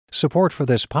Support for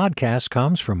this podcast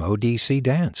comes from ODC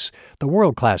Dance. The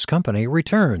world-class company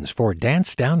returns for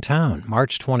Dance Downtown,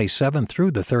 March 27th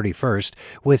through the 31st,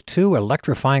 with 2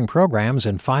 electrifying programs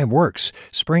and 5 works,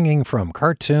 springing from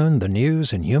cartoon, the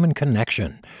news, and human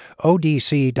connection.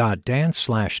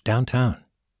 odc.dance/downtown.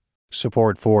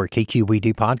 Support for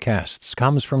KQED podcasts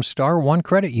comes from Star One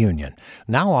Credit Union,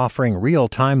 now offering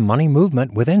real-time money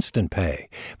movement with Instant Pay.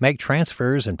 Make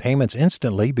transfers and payments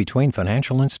instantly between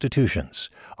financial institutions,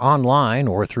 online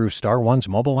or through Star One's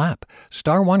mobile app.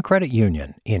 Star One Credit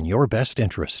Union, in your best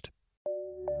interest.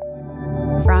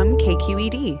 From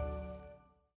KQED.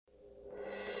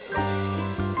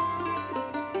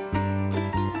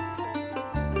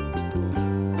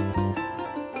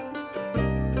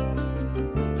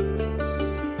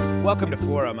 Welcome to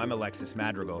Forum. I'm Alexis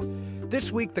Madrigal.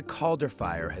 This week, the Caldor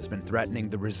fire has been threatening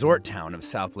the resort town of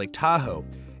South Lake Tahoe.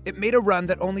 It made a run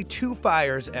that only 2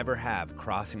 fires ever have,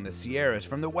 crossing the Sierras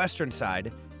from the western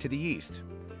side to the east.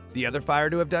 The other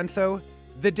fire to have done so?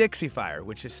 The Dixie Fire,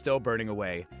 which is still burning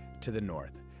away to the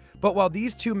north. But while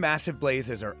these 2 massive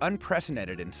blazes are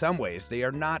unprecedented in some ways, they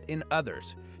are not in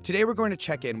others. Today we're going to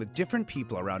check in with different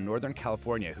people around Northern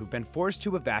California who've been forced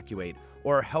to evacuate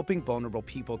or are helping vulnerable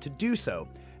people to do so,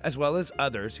 as well as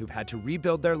others who've had to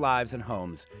rebuild their lives and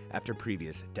homes after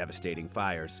previous devastating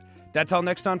fires. That's all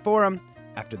next on Forum,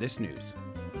 after this news.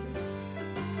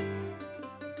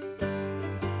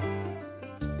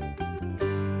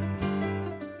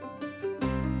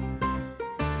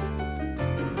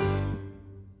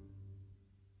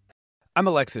 I'm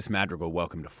Alexis Madrigal.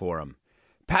 Welcome to Forum.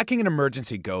 Packing an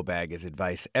emergency go bag is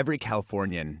advice every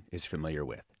Californian is familiar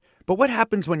with. But what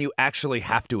happens when you actually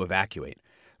have to evacuate?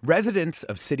 Residents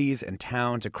of cities and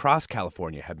towns across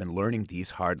California have been learning these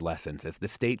hard lessons as the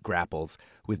state grapples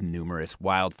with numerous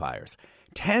wildfires.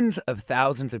 Tens of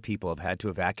thousands of people have had to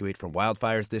evacuate from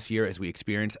wildfires this year as we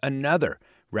experience another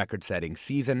record-setting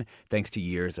season thanks to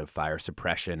years of fire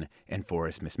suppression and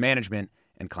forest mismanagement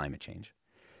and climate change.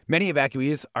 Many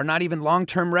evacuees are not even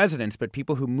long-term residents, but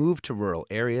people who move to rural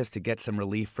areas to get some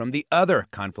relief from the other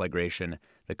conflagration,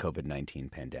 the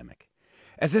COVID-19 pandemic.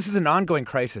 As this is an ongoing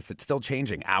crisis that's still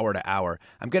changing hour to hour,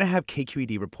 I'm going to have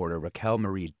KQED reporter Raquel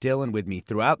Marie Dillon with me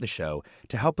throughout the show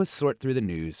to help us sort through the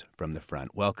news from the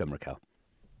front. Welcome, Raquel.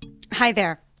 Hi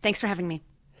there. Thanks for having me.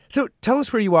 So tell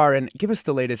us where you are and give us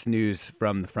the latest news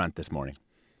from the front this morning.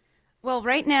 Well,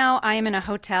 right now I am in a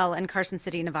hotel in Carson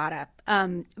City, Nevada.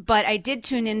 But I did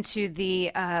tune into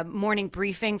the morning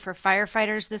briefing for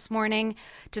firefighters this morning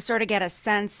to sort of get a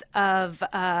sense of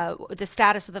the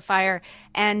status of the fire.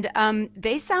 And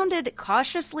they sounded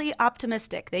cautiously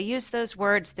optimistic. They used those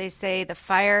words. They say the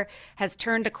fire has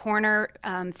turned a corner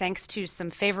thanks to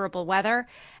some favorable weather.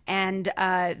 And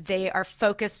they are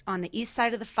focused on the east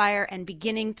side of the fire and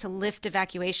beginning to lift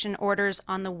evacuation orders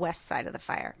on the west side of the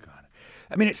fire. Got it.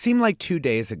 I mean, it seemed like 2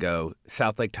 days ago,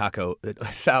 South Lake Tahoe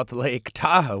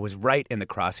was right in the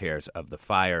crosshairs of the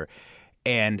fire,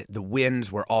 and the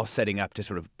winds were all setting up to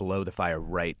sort of blow the fire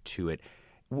right to it.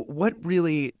 What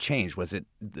really changed? Was it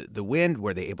the wind?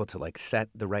 Were they able to set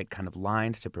the right kind of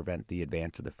lines to prevent the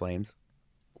advance of the flames?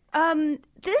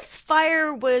 This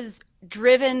fire was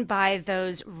driven by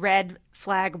those red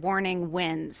flag warning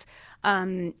winds.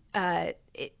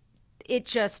 It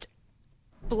just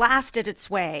blasted its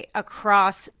way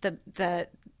across the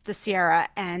Sierra,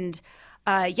 and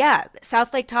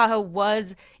South Lake Tahoe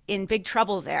was in big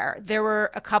trouble there. There were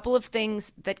a couple of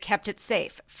things that kept it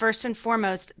safe. First and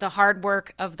foremost, the hard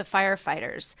work of the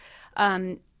firefighters.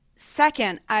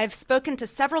 Second, I've spoken to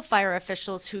several fire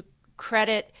officials who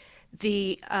credit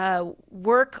the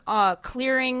work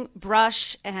clearing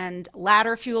brush and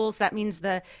ladder fuels. That means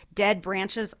the dead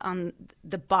branches on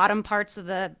the bottom parts of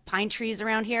the pine trees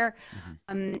around here,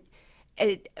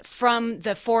 from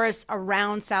the forests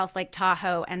around South Lake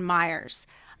Tahoe and Myers.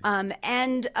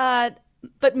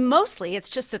 But mostly it's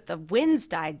just that the winds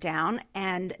died down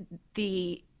and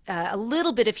a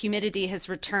little bit of humidity has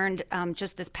returned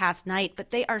just this past night,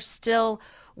 but they are still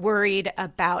worried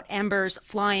about embers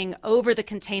flying over the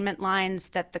containment lines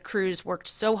that the crews worked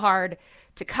so hard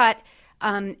to cut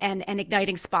and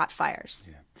igniting spot fires.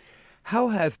 Yeah. How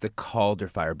has the Caldor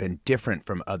fire been different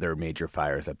from other major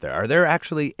fires up there? Are there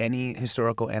actually any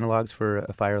historical analogs for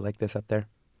a fire like this up there?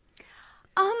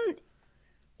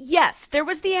 Yes, there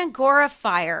was the Angora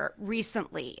fire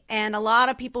recently, and a lot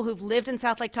of people who've lived in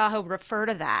South Lake Tahoe refer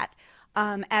to that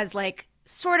as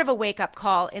sort of a wake-up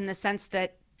call in the sense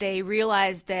that they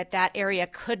realized that area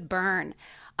could burn.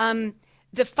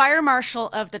 The fire marshal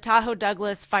of the Tahoe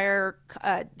Douglas Fire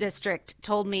District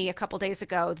told me a couple days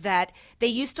ago that they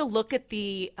used to look at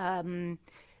the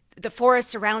the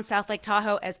forests around South Lake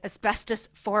Tahoe as asbestos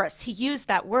forests. He used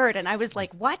that word, and I was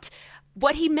like, what?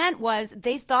 What he meant was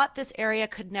they thought this area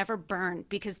could never burn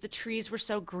because the trees were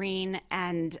so green,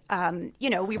 and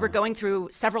we were going through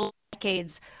several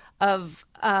decades of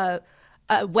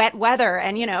wet weather,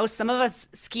 and some of us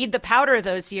skied the powder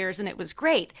those years, and it was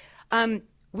great.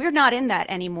 We're not in that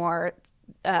anymore.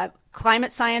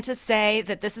 Climate scientists say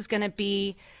that this is going to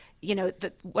be,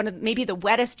 one of maybe the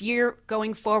wettest year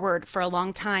going forward for a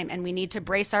long time, and we need to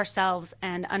brace ourselves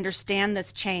and understand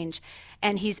this change.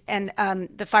 And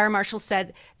the fire marshal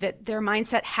said that their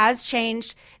mindset has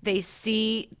changed. They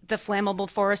see the flammable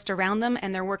forest around them,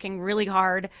 and they're working really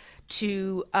hard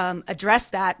to address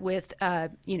that with,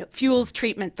 fuels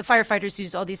treatment. The firefighters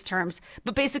use all these terms,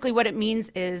 but basically what it means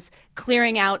is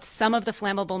clearing out some of the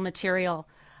flammable material,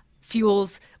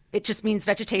 fuels. It just means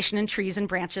vegetation and trees and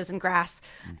branches and grass,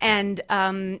 and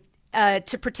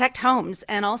to protect homes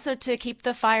and also to keep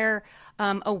the fire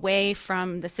away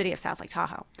from the city of South Lake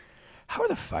Tahoe. How are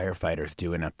the firefighters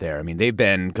doing up there? I mean, they've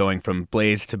been going from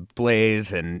blaze to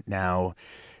blaze, and now,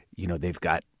 they've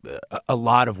got a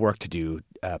lot of work to do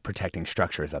protecting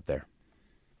structures up there.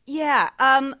 Yeah,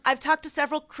 I've talked to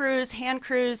several crews, hand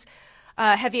crews,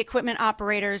 heavy equipment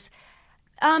operators.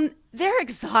 They're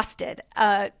exhausted.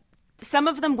 Some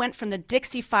of them went from the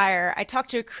Dixie Fire. I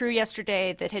talked to a crew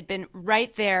yesterday that had been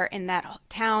right there in that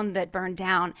town that burned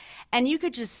down. And you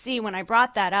could just see when I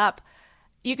brought that up,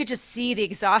 you could just see the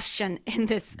exhaustion in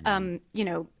this,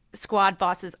 squad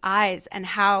boss's eyes, and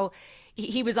how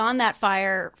he was on that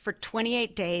fire for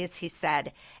 28 days, he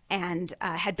said, and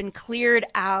had been cleared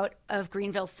out of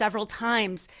Greenville several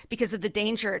times because of the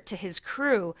danger to his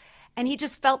crew. And he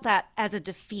just felt that as a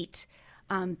defeat.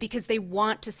 Because they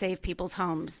want to save people's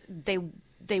homes.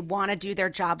 They want to do their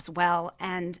jobs well.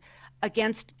 And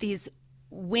against these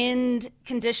wind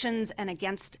conditions and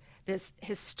against this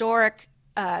historic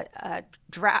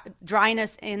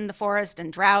dryness in the forest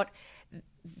and drought,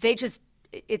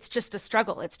 it's just a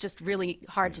struggle. It's just really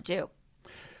hard to do.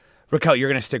 Raquel, you're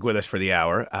going to stick with us for the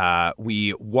hour.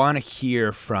 We want to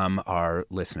hear from our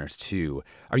listeners, too.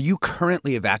 Are you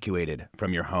currently evacuated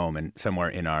from your home and somewhere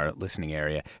in our listening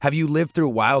area? Have you lived through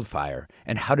wildfire,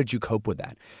 and how did you cope with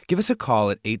that? Give us a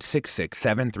call at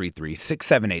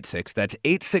 866-733-6786. That's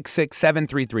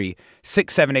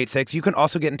 866-733-6786. You can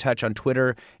also get in touch on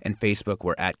Twitter and Facebook.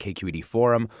 We're at KQED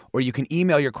Forum, or you can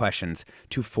email your questions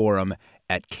to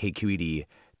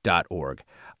forum@kqed.org.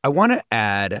 I want to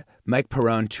add Mike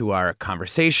Perrone to our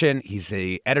conversation. He's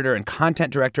the editor and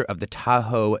content director of the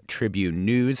Tahoe Tribune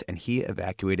News, and he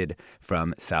evacuated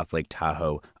from South Lake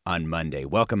Tahoe on Monday.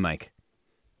 Welcome, Mike.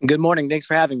 Good morning. Thanks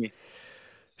for having me.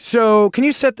 So can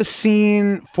you set the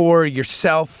scene for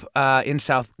yourself in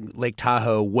South Lake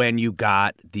Tahoe when you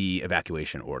got the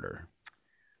evacuation order?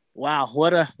 Wow,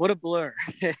 what a blur.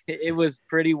 It was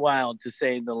pretty wild, to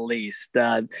say the least.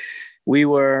 We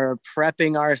were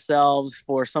prepping ourselves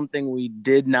for something we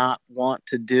did not want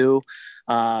to do.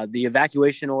 The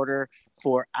evacuation order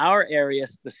for our area,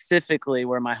 specifically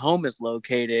where my home is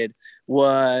located,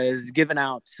 was given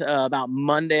out about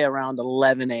Monday around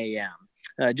 11 a.m.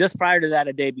 Just prior to that,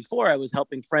 a day before, I was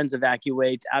helping friends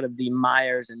evacuate out of the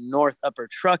Myers and North Upper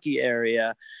Truckee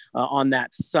area on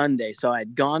that Sunday. So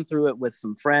I'd gone through it with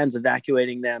some friends,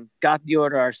 evacuating them, got the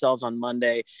order ourselves on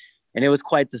Monday, and it was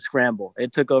quite the scramble.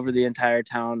 It took over the entire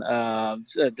town of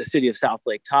the city of South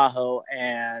Lake Tahoe,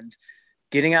 and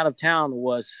getting out of town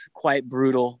was quite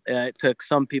brutal. It took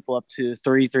some people up to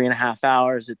 3.5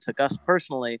 hours. It took us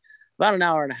personally about an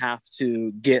hour and a half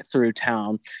to get through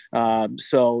town.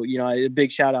 So, a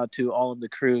big shout out to all of the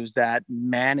crews that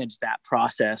managed that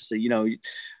process. We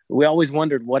always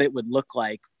wondered what it would look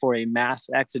like for a mass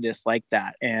exodus like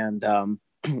that. And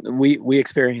we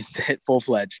experienced it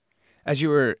full-fledged. As you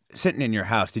were sitting in your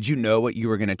house, did you know what you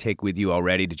were going to take with you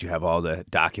already? Did you have all the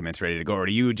documents ready to go? Or are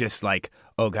you just like,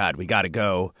 oh, God, we got to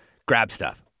go grab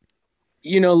stuff?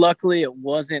 Luckily it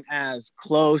wasn't as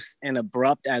close and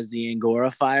abrupt as the Angora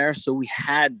fire. So we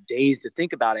had days to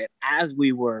think about it as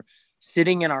we were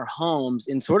sitting in our homes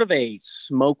in sort of a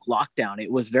smoke lockdown.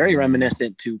 It was very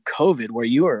reminiscent to COVID, where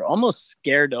you were almost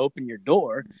scared to open your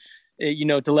door,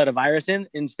 to let a virus in.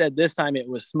 Instead, this time it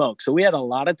was smoke. So we had a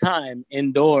lot of time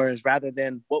indoors rather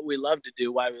than what we love to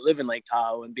do while we live in Lake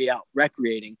Tahoe and be out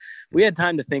recreating. We had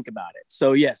time to think about it.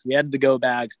 So yes, we had the go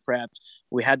bags prepped.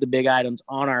 We had the big items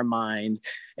on our mind.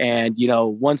 And,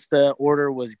 once the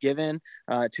order was given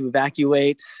to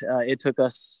evacuate, it took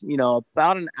us,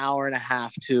 about an hour and a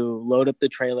half to load up the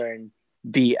trailer and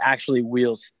be actually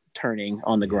wheels turning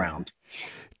on the ground.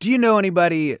 Do you know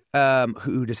anybody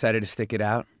who decided to stick it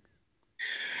out?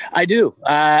 I do.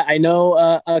 I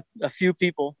know a few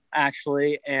people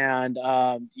actually. And,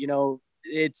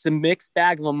 it's a mixed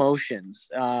bag of emotions.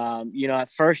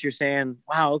 At first you're saying,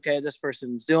 wow, okay, this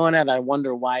person's doing it. I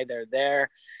wonder why they're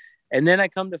there. And then I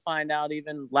come to find out,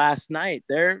 even last night,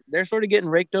 they're sort of getting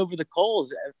raked over the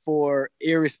coals for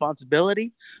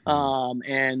irresponsibility,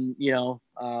 and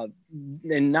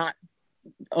not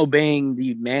obeying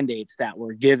the mandates that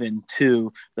were given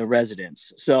to the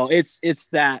residents. So it's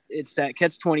that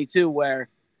catch-22 where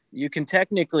you can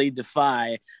technically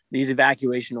defy these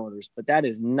evacuation orders, but that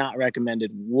is not recommended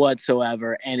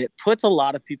whatsoever. And it puts a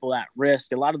lot of people at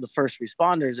risk. A lot of the first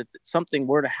responders, if something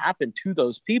were to happen to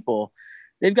those people,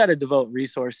 they've got to devote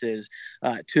resources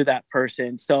to that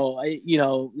person. So, a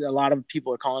lot of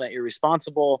people are calling it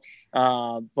irresponsible.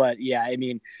 But yeah, I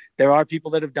mean, there are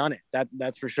people that have done it.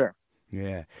 That's for sure.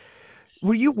 Yeah.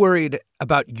 Were you worried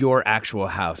about your actual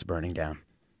house burning down?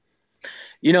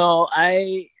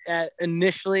 I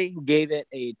initially gave it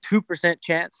a 2%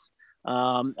 chance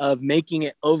of making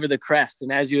it over the crest.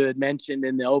 And as you had mentioned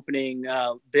in the opening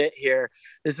bit here,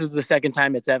 this is the second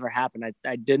time it's ever happened.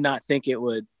 I did not think it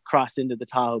would cross into the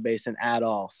Tahoe Basin at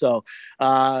all. So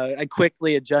I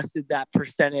quickly adjusted that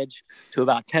percentage to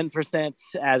about 10%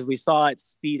 as we saw it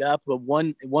speed up. But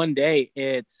one day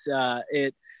it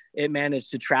managed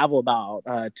to travel about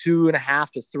 2.5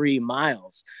 to 3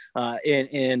 miles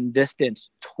in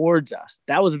distance towards us.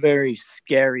 That was a very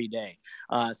scary day.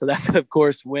 So that's, of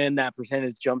course, when that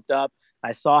percentage jumped up.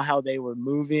 I saw how they were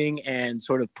moving and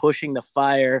sort of pushing the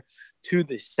fire to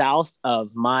the south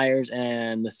of Myers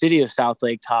and the city of South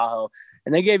Lake Tahoe.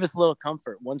 And they gave us a little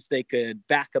comfort once they could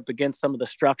back up against some of the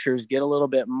structures, get a little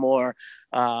bit more,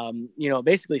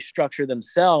 basically structure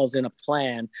themselves in a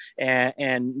plan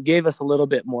and gave us a little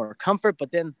bit more comfort. But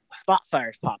then spot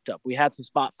fires popped up. We had some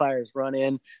spot fires run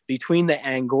in between the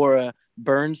Angora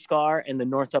burn scar and the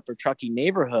North Upper Truckee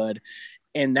neighborhood.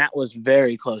 And that was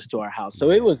very close to our house. So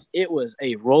it was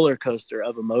a roller coaster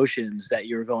of emotions that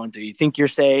you were going through. You think you're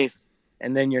safe,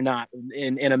 and then you're not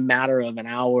in a matter of an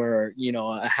hour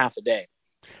or, a half a day.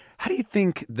 How do you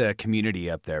think the community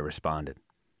up there responded?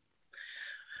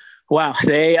 Wow.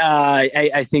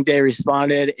 I think they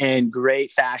responded in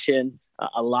great fashion.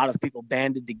 A lot of people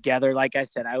banded together. Like I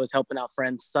said, I was helping out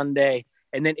friends Sunday,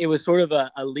 and then it was sort of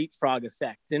a leapfrog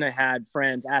effect. Then I had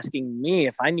friends asking me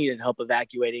if I needed help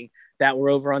evacuating that were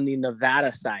over on the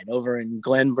Nevada side, over in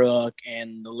Glenbrook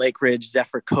and the Lake Ridge,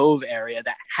 Zephyr Cove area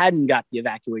that hadn't got the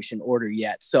evacuation order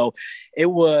yet. So it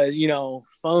was,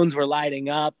 phones were lighting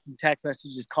up, text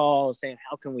messages, calls saying,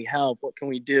 how can we help? What can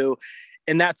we do?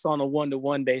 And that's on a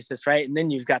one-to-one basis, right? And then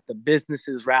you've got the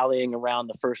businesses rallying around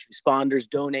the first responders,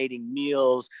 donating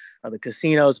meals, the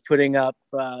casinos putting up,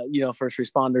 first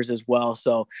responders as well.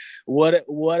 So what a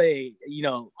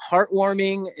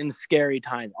heartwarming and scary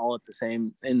time all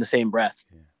in the same breath.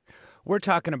 Yeah. We're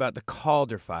talking about the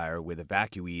Caldor fire with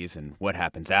evacuees and what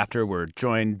happens after. We're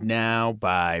joined now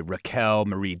by Raquel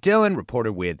Marie Dillon,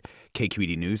 reporter with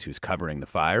KQED News, who's covering the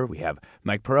fire. We have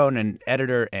Mike Perrone, an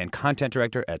editor and content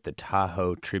director at the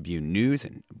Tahoe Tribune News,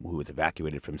 and who was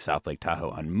evacuated from South Lake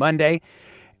Tahoe on Monday.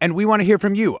 And we want to hear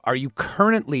from you. Are you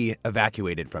currently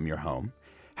evacuated from your home?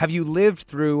 Have you lived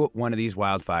through one of these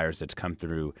wildfires that's come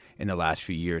through in the last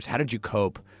few years? How did you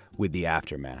cope with the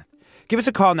aftermath? Give us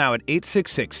a call now at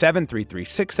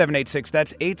 866-733-6786.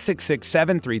 That's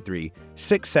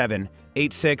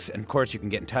 866-733-6786. And, of course, you can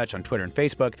get in touch on Twitter and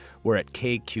Facebook. We're at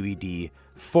KQED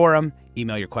Forum.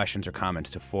 Email your questions or comments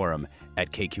to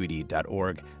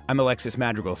forum@kqed.org. I'm Alexis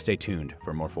Madrigal. Stay tuned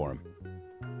for more Forum.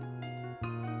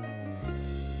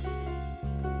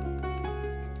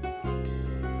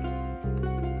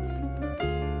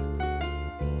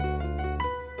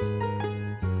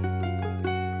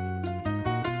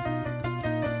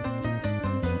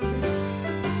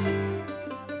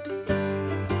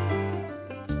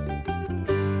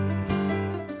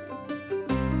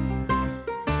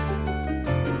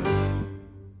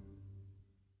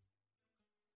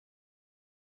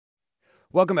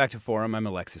 Welcome back to Forum. I'm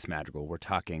Alexis Madrigal. We're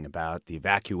talking about the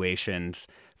evacuations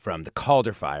from the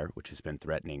Caldor fire, which has been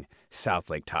threatening South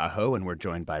Lake Tahoe. And we're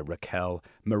joined by Raquel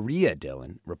Marie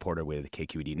Dillon, reporter with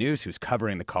KQED News, who's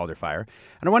covering the Caldor fire.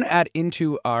 And I want to add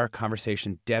into our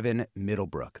conversation Devin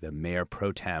Middlebrook, the mayor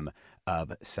pro tem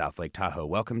of South Lake Tahoe.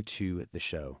 Welcome to the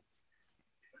show.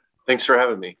 Thanks for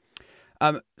having me.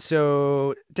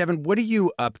 So, Devin, what are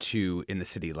you up to in the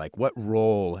city? Like, what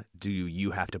role do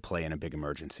you have to play in a big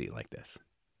emergency like this?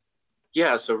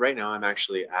 Yeah, so right now I'm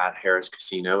actually at Harris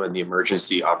Casino in the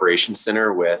Emergency Operations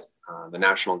Center with the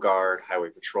National Guard, Highway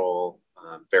Patrol,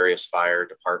 various fire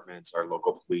departments, our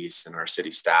local police, and our city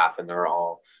staff, and they're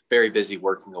all very busy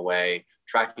working away,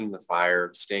 tracking the fire,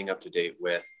 staying up to date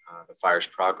with the fire's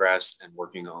progress, and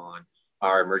working on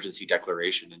our emergency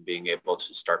declaration and being able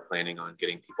to start planning on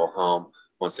getting people home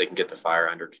once they can get the fire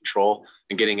under control,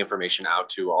 and getting information out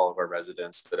to all of our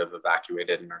residents that have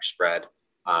evacuated and are spread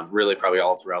really probably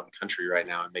all throughout the country right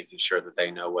now, and making sure that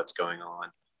they know what's going on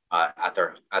at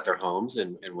their homes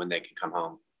and when they can come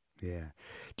home. Yeah.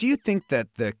 Do you think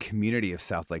that the community of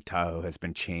South Lake Tahoe has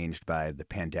been changed by the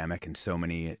pandemic and so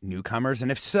many newcomers?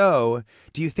 And if so,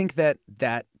 do you think that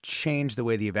that changed the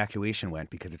way the evacuation went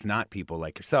because it's not people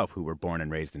like yourself who were born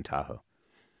and raised in Tahoe?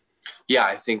 Yeah,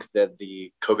 I think that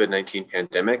the COVID-19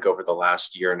 pandemic over the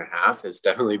last year and a half has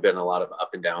definitely been a lot of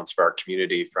up and downs for our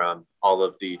community, from all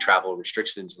of the travel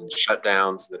restrictions and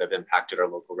shutdowns that have impacted our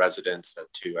local residents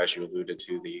to, as you alluded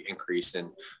to, the increase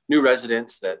in new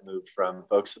residents that moved from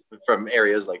folks from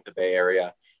areas like the Bay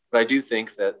Area. But I do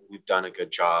think that we've done a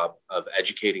good job of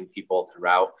educating people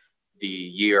throughout the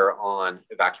year on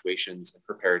evacuations and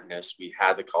preparedness. We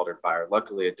had the Caldor fire.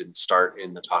 Luckily, it didn't start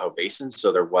in the Tahoe Basin.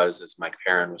 So there was, as Mike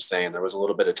Perrin was saying, there was a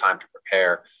little bit of time to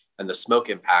prepare. And the smoke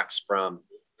impacts from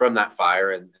that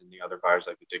fire and the other fires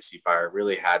like the Dixie fire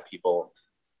really had people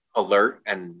alert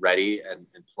and ready and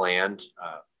planned,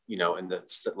 in the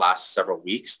last several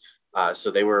weeks. So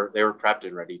they were prepped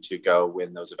and ready to go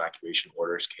when those evacuation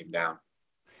orders came down.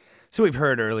 So we've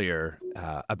heard earlier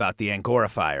about the Angora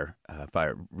fire,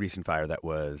 recent fire that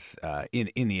was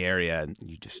in the area, and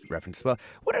you just referenced as well.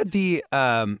 What are the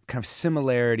kind of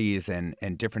similarities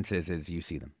and differences as you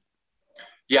see them?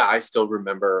 Yeah, I still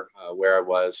remember where I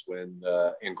was when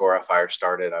the Angora fire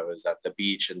started. I was at the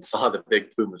beach and saw the big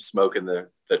plume of smoke in the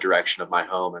direction of my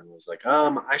home and was like,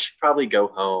 I should probably go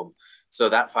home. So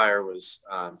that fire was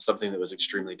something that was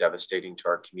extremely devastating to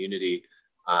our community.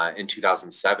 In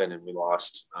 2007, and we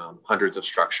lost hundreds of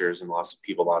structures and lots of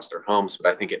people lost their homes.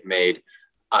 But I think it made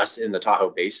us in the Tahoe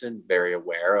Basin very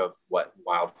aware of what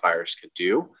wildfires could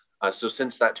do. So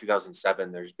since that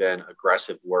 2007, there's been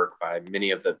aggressive work by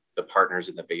many of the partners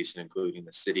in the basin, including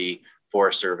the city,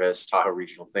 Forest Service, Tahoe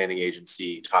Regional Planning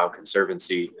Agency, Tahoe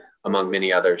Conservancy, among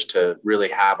many others, to really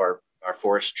have our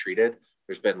forests treated.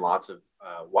 There's been lots of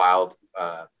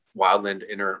wildland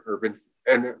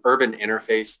urban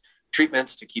interface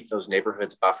treatments to keep those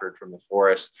neighborhoods buffered from the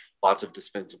forest, lots of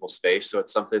dispensable space. So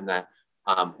it's something that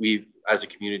we as a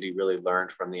community really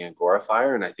learned from the Angora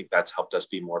fire. And I think that's helped us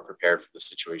be more prepared for the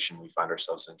situation we find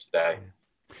ourselves in today.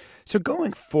 So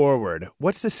going forward,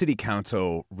 what's the city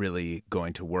council really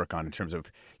going to work on in terms of,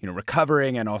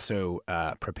 recovering and also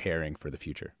preparing for the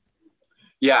future?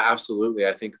 Yeah, absolutely.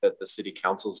 I think that the city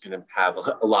council is going to have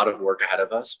a lot of work ahead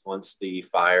of us once the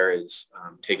fire is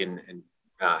taken and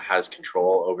has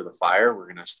control over the fire. We're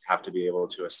going to have to be able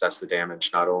to assess the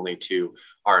damage not only to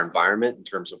our environment in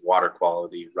terms of water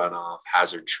quality, runoff,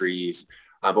 hazard trees,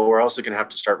 but we're also going to have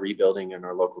to start rebuilding in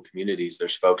our local communities.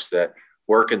 There's folks that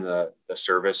work in the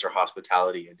service or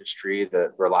hospitality industry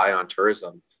that rely on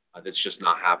tourism. That's just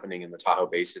not happening in the Tahoe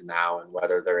Basin now, and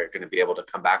whether they're going to be able to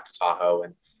come back to Tahoe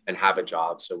and have a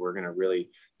job. So we're going to really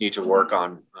need to work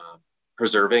on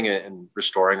preserving and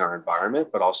restoring our environment,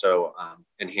 but also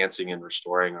enhancing and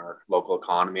restoring our local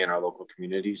economy and our local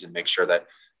communities, and make sure that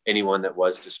anyone that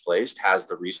was displaced has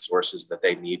the resources that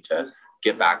they need to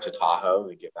get back to Tahoe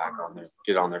and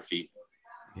get on their feet.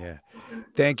 Yeah.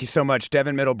 Thank you so much,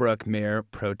 Devin Middlebrook, Mayor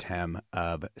Pro Tem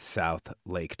of South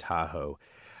Lake Tahoe.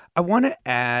 I want to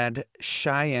add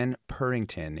Cheyenne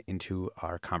Purrington into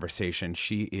our conversation.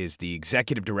 She is the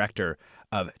executive director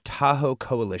of Tahoe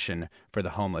Coalition for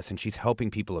the Homeless, and she's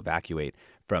helping people evacuate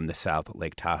from the South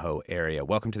Lake Tahoe area.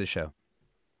 Welcome to the show.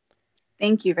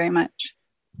 Thank you very much.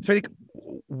 So I think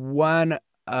one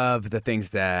of the things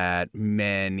that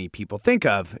many people think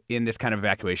of in this kind of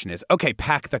evacuation is, okay,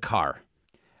 pack the car.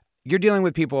 You're dealing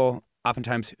with people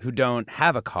oftentimes who don't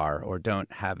have a car or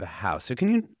don't have a house. So can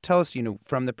you tell us,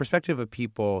 from the perspective of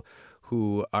people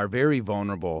who are very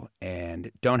vulnerable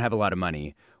and don't have a lot of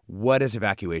money, what does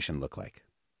evacuation look like?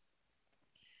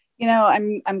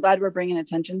 I'm glad we're bringing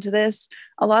attention to this.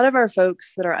 A lot of our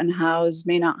folks that are unhoused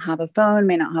may not have a phone,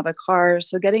 may not have a car.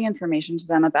 So getting information to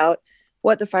them about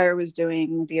what the fire was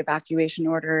doing, the evacuation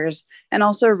orders, and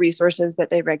also resources that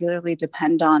they regularly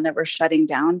depend on that were shutting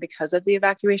down because of the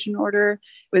evacuation order.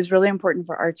 It was really important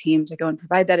for our team to go and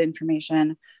provide that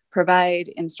information, provide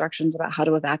instructions about how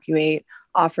to evacuate,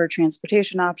 offer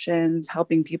transportation options,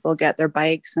 helping people get their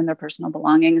bikes and their personal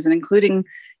belongings, and including,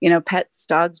 pets,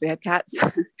 dogs, we had cats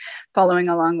following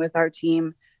along with our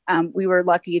team. We were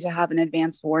lucky to have an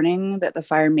advance warning that the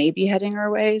fire may be heading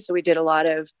our way. So we did a lot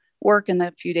of work in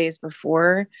the few days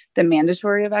before the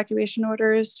mandatory evacuation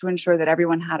orders to ensure that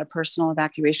everyone had a personal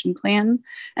evacuation plan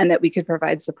and that we could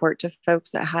provide support to folks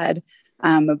that had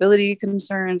mobility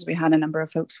concerns. We had a number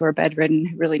of folks who were bedridden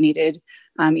who really needed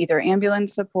either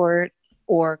ambulance support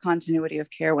or continuity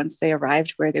of care once they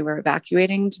arrived where they were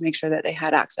evacuating to make sure that they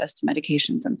had access to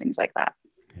medications and things like that.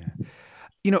 Yeah.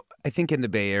 I think in the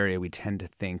Bay Area, we tend to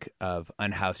think of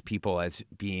unhoused people as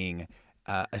being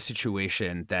a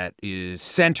situation that is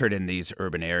centered in these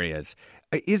urban areas.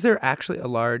 Is there actually a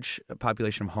large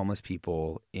population of homeless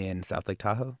people in South Lake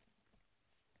Tahoe?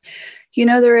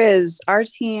 There is. Our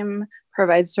team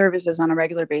provides services on a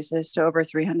regular basis to over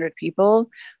 300 people.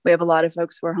 We have a lot of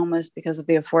folks who are homeless because of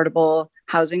the affordable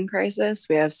housing crisis.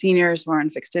 We have seniors who are on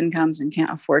fixed incomes and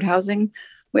can't afford housing.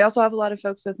 We also have a lot of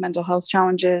folks with mental health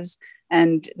challenges,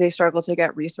 and they struggle to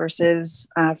get resources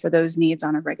for those needs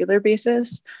on a regular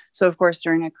basis. So, of course,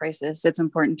 during a crisis, it's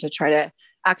important to try to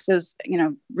access,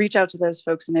 reach out to those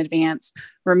folks in advance,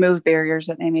 remove barriers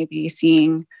that they may be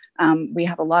seeing. We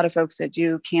have a lot of folks that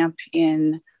do camp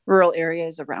in rural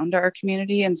areas around our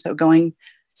community. And so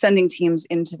sending teams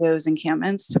into those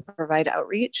encampments to provide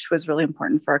outreach was really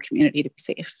important for our community to be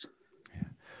safe.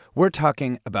 We're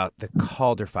talking about the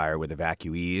Caldor fire with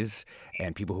evacuees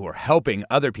and people who are helping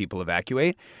other people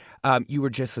evacuate. You were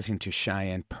just listening to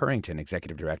Cheyenne Purrington,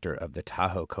 Executive Director of the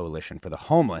Tahoe Coalition for the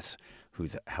Homeless,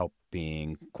 who's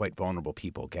helping quite vulnerable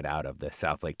people get out of the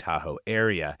South Lake Tahoe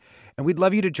area. And we'd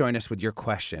love you to join us with your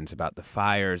questions about the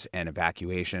fires and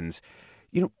evacuations.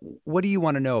 What do you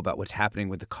want to know about what's happening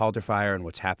with the Caldor fire and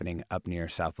what's happening up near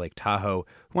South Lake Tahoe?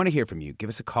 We want to hear from you. Give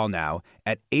us a call now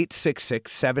at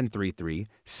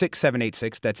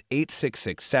 866-733-6786. That's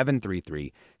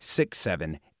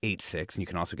 866-733-6786. And you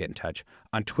can also get in touch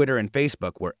on Twitter and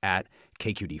Facebook. We're at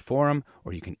KQED Forum,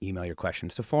 or you can email your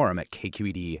questions to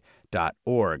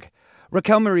forum@kqed.org.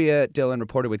 Raquel Maria Dillon,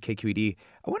 reporter with KQED.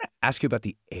 I want to ask you about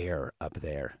the air up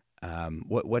there.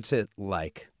 What's it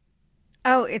like?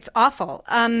 Oh, it's awful.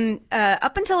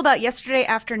 Up until about yesterday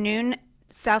afternoon,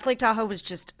 South Lake Tahoe was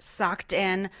just socked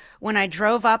in. When I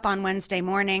drove up on Wednesday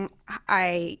morning,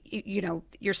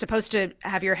 you're supposed to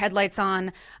have your headlights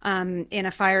on in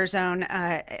a fire zone,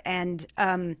 and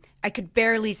I could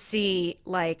barely see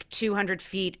like 200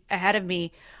 feet ahead of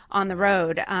me on the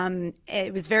road.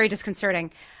 It was very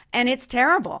disconcerting, and it's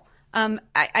terrible.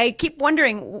 I keep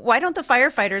wondering, why don't the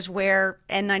firefighters wear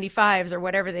N95s or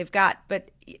whatever they've got? But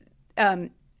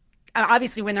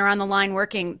obviously when they're on the line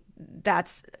working,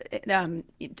 that's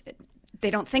they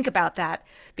don't think about that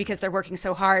because they're working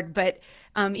so hard. But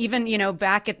even,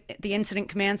 back at the incident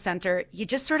command center, you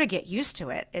just sort of get used to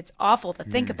it. It's awful to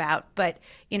think about, but,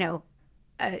 you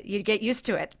get used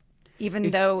to it, even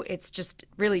though it's just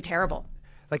really terrible.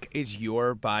 Like, is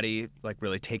your body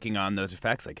really taking on those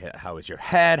effects? Like, how is your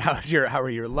head? How are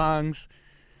your lungs?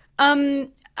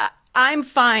 I'm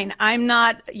fine. I'm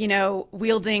not,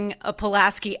 wielding a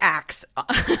Pulaski axe.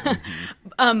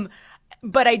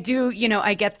 But I do,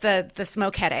 I get the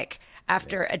smoke headache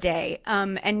after a day.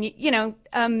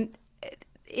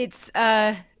 It's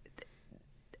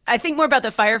I think more about the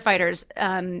firefighters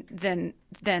than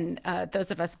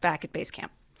those of us back at base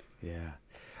camp. Yeah.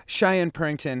 Cheyenne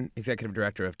Purrington, Executive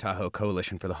Director of Tahoe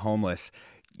Coalition for the Homeless.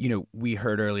 We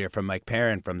heard earlier from Mike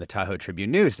Perrin from the Tahoe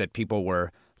Tribune News that people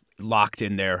were locked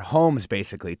in their homes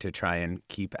basically to try and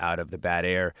keep out of the bad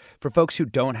air. For folks who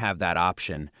don't have that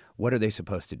option, what are they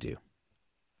supposed to do?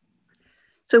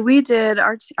 So we did,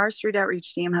 our street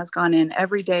outreach team has gone in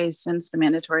every day since the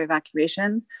mandatory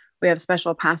evacuation. We have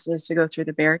special passes to go through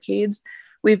the barricades.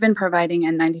 We've been providing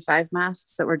N95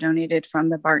 masks that were donated from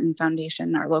the Barton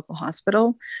Foundation, our local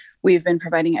hospital. We've been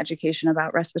providing education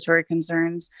about respiratory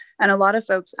concerns. And a lot of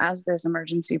folks, as this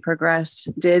emergency progressed,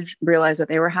 did realize that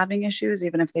they were having issues,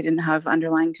 even if they didn't have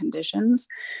underlying conditions.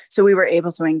 So we were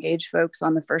able to engage folks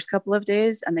on the first couple of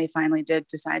days, and they finally did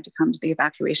decide to come to the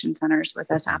evacuation centers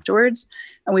with us afterwards.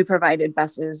 And we provided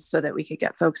buses so that we could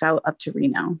get folks out up to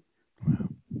Reno. Wow.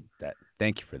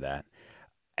 Thank you for that.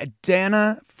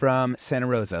 Dana from Santa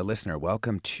Rosa, listener,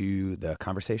 welcome to the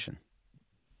conversation.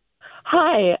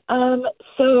 Hi.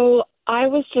 So I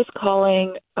was just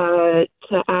calling to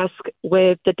ask,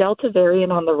 with the Delta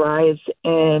variant on the rise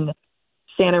in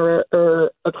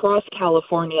across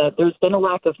California, there's been a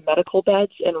lack of medical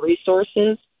beds and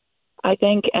resources, I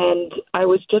think, and I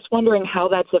was just wondering how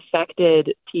that's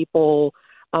affected people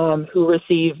who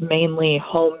receive mainly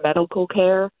home medical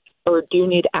care or do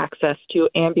need access to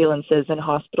ambulances and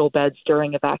hospital beds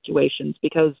during evacuations,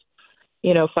 because,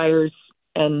 fires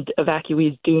and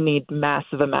evacuees do need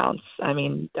massive amounts. I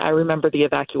mean, I remember the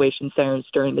evacuation centers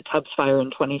during the Tubbs fire in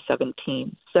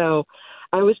 2017. So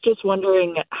I was just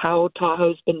wondering how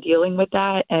Tahoe's been dealing with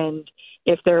that and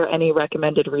if there are any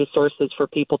recommended resources for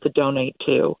people to donate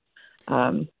to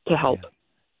help. Yeah.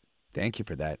 Thank you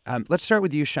for that. Let's start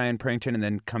with you, Cheyenne Purrington, and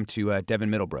then come to Devin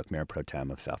Middlebrook, Mayor Pro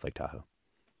Tem of South Lake Tahoe.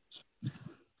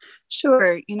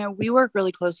 Sure. We work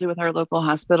really closely with our local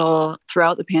hospital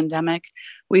throughout the pandemic.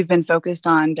 We've been focused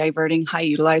on diverting high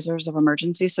utilizers of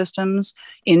emergency systems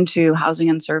into housing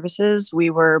and services. We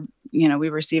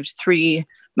received 3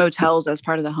 motels as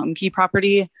part of the Home Key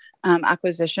property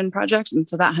acquisition project. And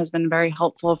so that has been very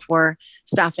helpful for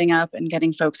staffing up and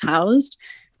getting folks housed.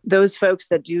 Those folks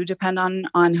that do depend on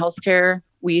healthcare,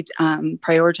 we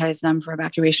prioritize them for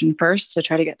evacuation first to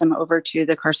try to get them over to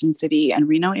the Carson City and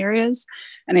Reno areas.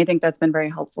 And I think that's been very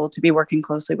helpful to be working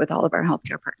closely with all of our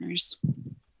healthcare partners.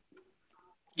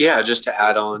 Yeah, just to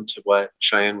add on to what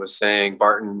Cheyenne was saying,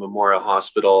 Barton Memorial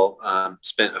Hospital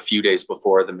spent a few days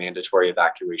before the mandatory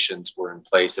evacuations were in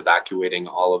place, evacuating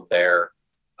all of their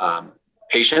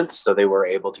patients. So they were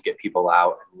able to get people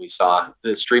out. And we saw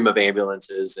the stream of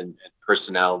ambulances and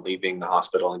personnel leaving the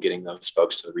hospital and getting those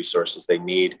folks to the resources they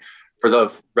need. For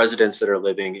the residents that are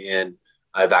living in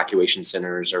evacuation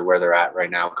centers or where they're at right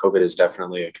now, COVID is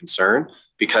definitely a concern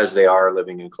because they are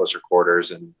living in closer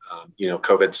quarters. And,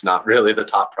 COVID's not really the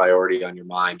top priority on your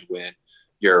mind when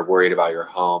you're worried about your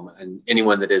home. And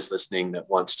anyone that is listening that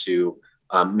wants to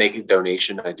make a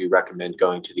donation, I do recommend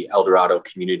going to the El Dorado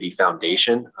Community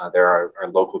Foundation. They're our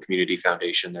local community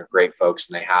foundation. They're great folks,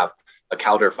 and they have a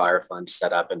Caldor Fire Fund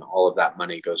set up, and all of that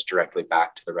money goes directly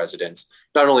back to the residents,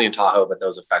 not only in Tahoe, but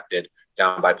those affected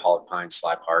down by Pollock Pines,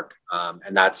 Sly Park.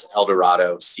 And that's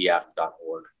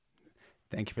eldoradocf.org.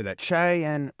 Thank you for that.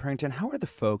 Cheyenne Purrington, how are the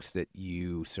folks that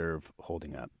you serve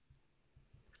holding up?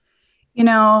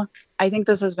 I think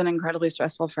this has been incredibly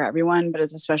stressful for everyone, but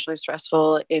it's especially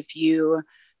stressful if you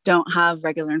don't have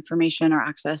regular information or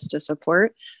access to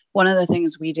support. One of the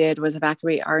things we did was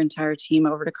evacuate our entire team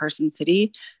over to Carson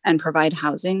City and provide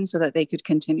housing so that they could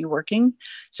continue working.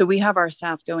 So we have our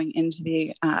staff going into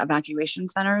the evacuation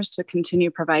centers to continue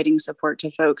providing support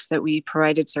to folks that we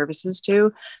provided services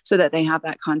to so that they have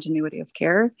that continuity of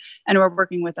care. And we're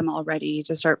working with them already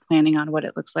to start planning on what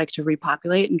it looks like to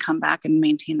repopulate and come back and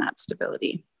maintain that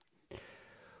stability.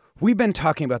 We've been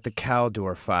talking about the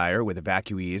Caldor fire with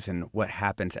evacuees and what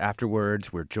happens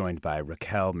afterwards. We're joined by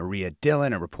Raquel Maria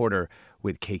Dillon, a reporter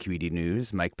with KQED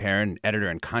News, Mike Perrin, editor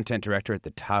and content director at the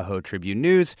Tahoe Tribune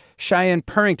News, Cheyenne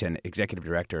Purrington, executive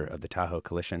director of the Tahoe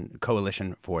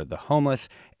Coalition for the Homeless,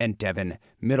 and Devin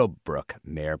Middlebrook,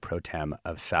 mayor pro tem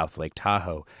of South Lake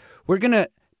Tahoe. We're going to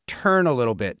turn a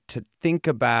little bit to think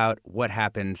about what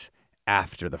happens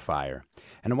after the fire.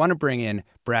 And I want to bring in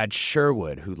Brad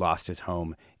Sherwood, who lost his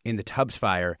home in the Tubbs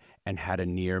fire and had a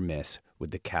near miss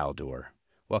with the Caldor.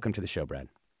 Welcome to the show, Brad.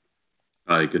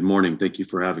 Hi, good morning. Thank you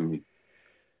for having me.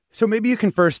 So maybe you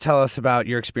can first tell us about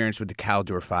your experience with the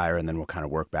Caldor fire, and then we'll kind of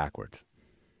work backwards.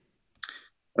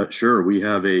 Sure. We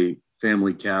have a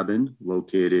family cabin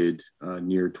located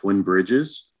near Twin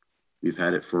Bridges. We've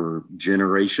had it for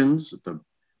generations.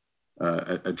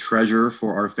 A treasure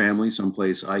for our family,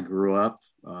 someplace I grew up.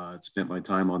 Spent my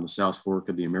time on the South Fork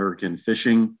of the American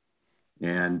fishing.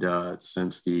 And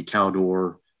since the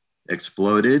Caldor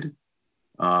exploded,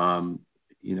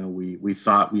 we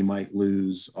thought we might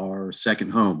lose our second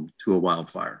home to a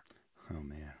wildfire. Oh,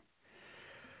 man.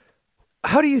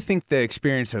 How do you think the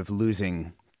experience of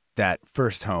losing that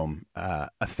first home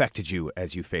affected you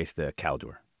as you faced the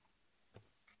Caldor?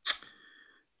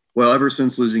 Well, ever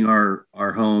since losing our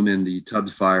home in the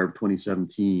Tubbs fire of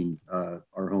 2017,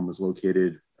 our home was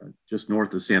located just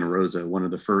north of Santa Rosa, one of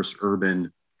the first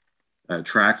urban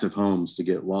tracts of homes to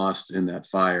get lost in that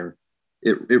fire.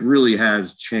 It really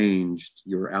has changed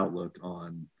your outlook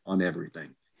on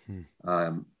everything.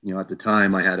 At the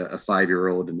time I had a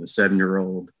 5-year-old and a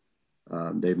 7-year-old.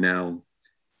 They've now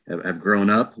have grown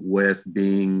up with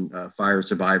being fire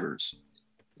survivors.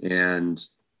 And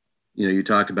you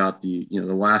talk about the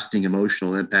lasting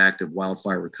emotional impact of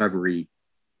wildfire recovery,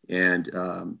 and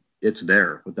it's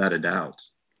there without a doubt.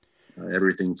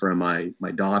 Everything from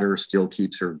my daughter still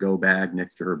keeps her go bag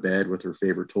next to her bed with her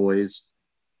favorite toys.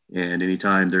 And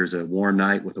anytime there's a warm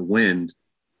night with a wind,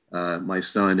 my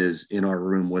son is in our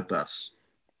room with us.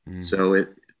 So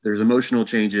there's emotional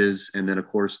changes. And then of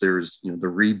course there's, the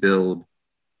rebuild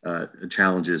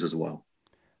challenges as well.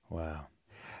 Wow.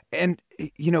 And,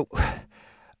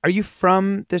 are you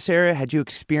from this area? Had you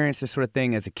experienced this sort of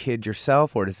thing as a kid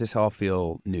yourself, or does this all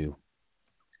feel new?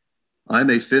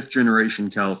 I'm a 5th-generation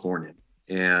Californian,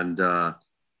 and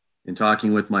in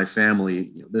talking with my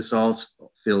family, this all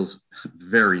feels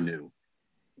very new.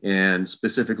 And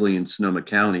specifically in Sonoma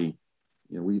County,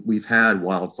 we've had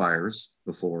wildfires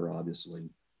before, obviously,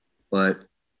 but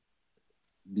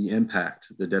the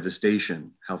impact, the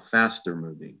devastation, how fast they're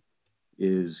moving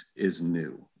is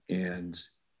new. And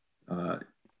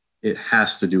it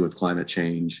has to do with climate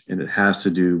change, and it has to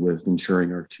do with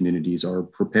ensuring our communities are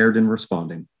prepared and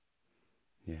responding.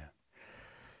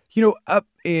 Yeah. Up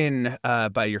in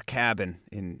by your cabin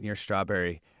near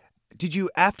Strawberry,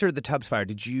 after the Tubbs fire,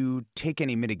 did you take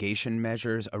any mitigation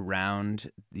measures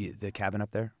around the cabin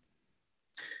up there?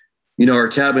 Our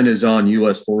cabin is on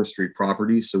U.S. forestry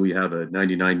property, so we have a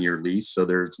 99-year lease. So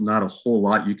there's not a whole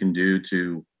lot you can do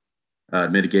to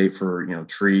mitigate for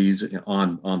trees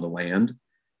on the land.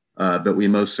 But we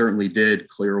most certainly did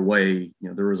clear away.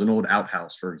 There was an old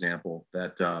outhouse, for example,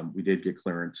 that we did get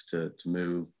clearance to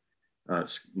move.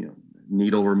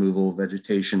 Needle removal,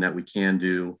 vegetation that we can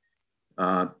do.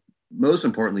 Most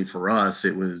importantly for us,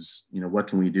 it was what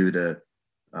can we do to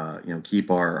keep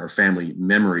our family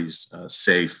memories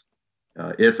safe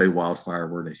if a wildfire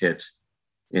were to hit.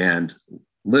 And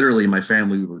literally, my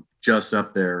family were just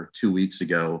up there 2 weeks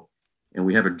ago, and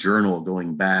we have a journal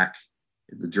going back.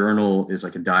 The journal is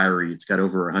like a diary. It's got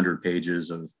over 100 pages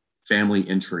of family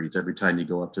entries every time you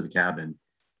go up to the cabin.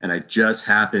 And I just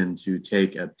happened to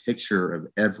take a picture of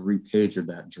every page of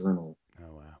that journal,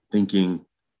 thinking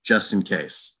just in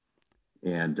case.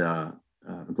 And I'm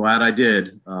glad I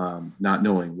did, not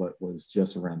knowing what was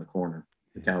just around the corner,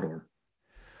 the Caldor.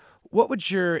 What would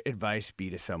your advice be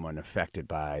to someone affected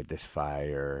by this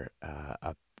fire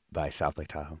up by South Lake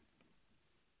Tahoe?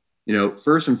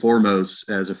 First and foremost,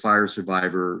 as a fire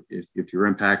survivor, if you're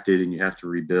impacted and you have to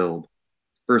rebuild,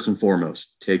 first and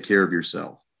foremost, take care of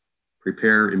yourself.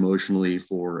 Prepare emotionally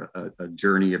for a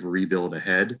journey of rebuild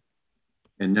ahead.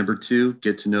 And number two,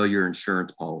 get to know your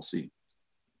insurance policy.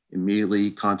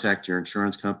 Immediately contact your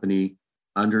insurance company,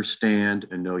 understand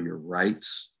and know your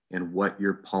rights and what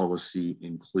your policy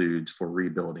includes for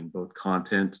rebuilding, both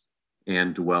content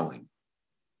and dwelling.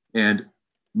 And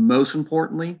most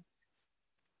importantly,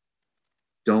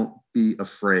 don't be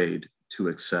afraid to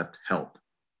accept help.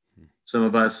 Some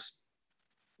of us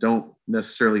don't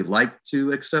necessarily like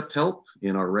to accept help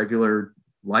in our regular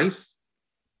life.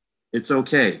 It's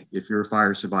okay if you're a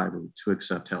fire survivor to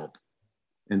accept help.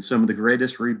 And some of the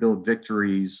greatest rebuild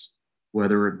victories,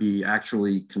 whether it be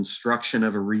actually construction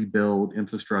of a rebuild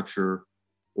infrastructure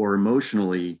or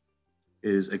emotionally,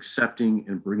 is accepting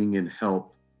and bringing in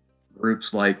help.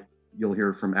 Groups like you'll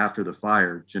hear from After the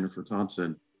Fire, Jennifer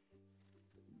Thompson.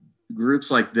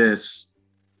 Groups like this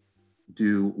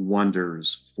do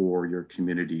wonders for your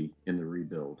community in the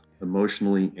rebuild,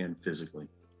 emotionally and physically.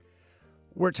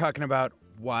 We're talking about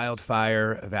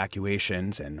wildfire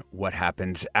evacuations and what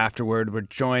happens afterward. We're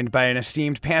joined by an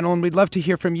esteemed panel, and we'd love to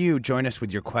hear from you. Join us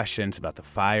with your questions about the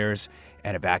fires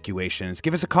and evacuations.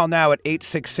 Give us a call now at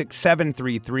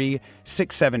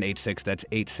 866-733-6786. That's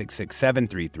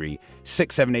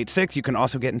 866-733-6786. You can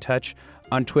also get in touch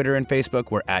on Twitter and Facebook.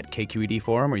 We're at KQED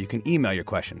Forum, or you can email your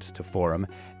questions to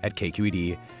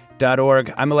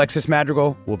forum@kqed.org. I'm Alexis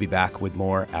Madrigal. We'll be back with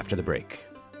more after the break.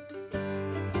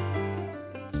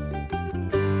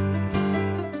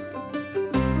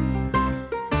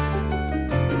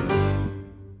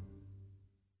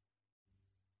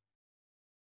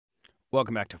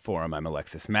 Welcome back to Forum. I'm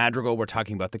Alexis Madrigal. We're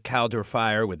talking about the Caldor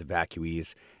fire with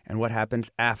evacuees and what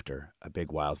happens after a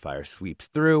big wildfire sweeps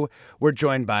through. We're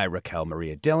joined by Raquel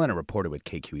Maria Dillon, a reporter with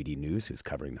KQED News who's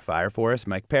covering the fire for us,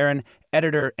 Mike Perrin,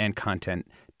 editor and content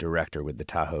director with the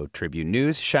Tahoe Tribune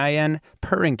News, Cheyenne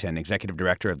Purrington, executive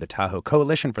director of the Tahoe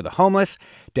Coalition for the Homeless,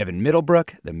 Devin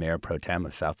Middlebrook, the mayor pro tem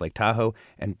of South Lake Tahoe,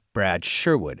 and Brad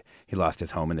Sherwood. He lost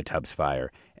his home in the Tubbs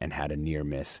fire and had a near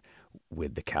miss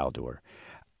with the Caldor.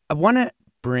 I want to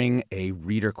bring a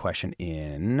reader question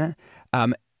in.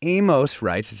 Amos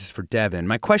writes, this is for Devin.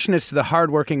 My question is to the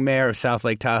hardworking mayor of South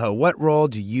Lake Tahoe. What role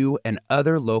do you and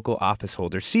other local office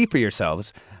holders see for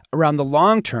yourselves around the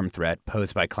long-term threat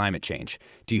posed by climate change?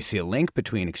 Do you see a link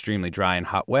between extremely dry and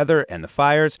hot weather and the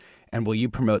fires? And will you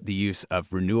promote the use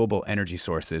of renewable energy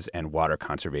sources and water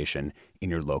conservation in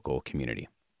your local community?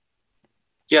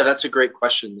 Yeah, that's a great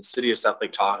question. The city of South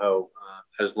Lake Tahoe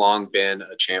has long been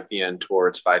a champion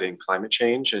towards fighting climate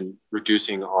change and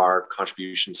reducing our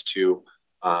contributions to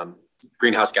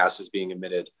greenhouse gases being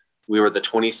emitted. We were the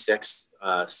 26th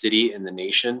city in the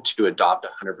nation to adopt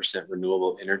 100%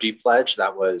 renewable energy pledge.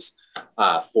 That was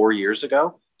 4 years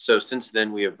ago. So since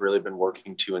then, we have really been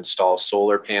working to install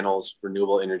solar panels,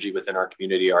 renewable energy within our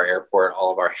community, our airport,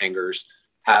 all of our hangars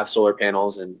have solar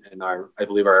panels, and I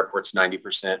believe our airport's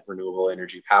 90% renewable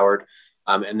energy powered.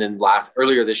 And then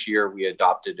earlier this year, we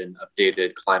adopted an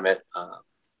updated climate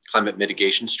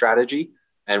mitigation strategy.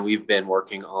 and we've been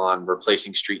working on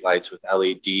replacing streetlights with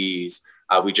LEDs.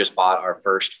 We just bought our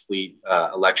first fleet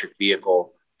electric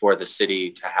vehicle for the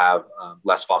city to have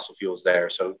less fossil fuels there.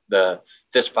 So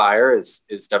this fire is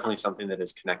definitely something that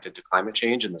is connected to climate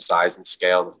change and the size and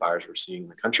scale of the fires we're seeing in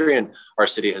the country. And our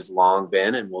city has long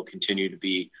been and will continue to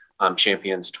be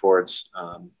champions towards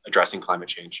addressing climate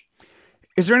change.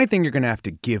 Is there anything you're going to have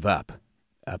to give up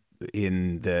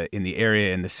in the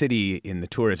area, in the city, in the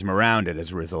tourism around it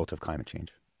as a result of climate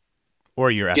change, or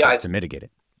your efforts to mitigate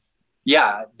it?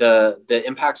 Yeah, the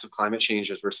impacts of climate change,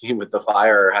 as we're seeing with the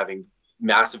fire, are having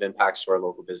massive impacts to our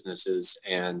local businesses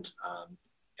and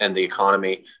the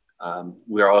economy.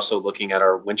 We are also looking at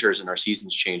our winters and our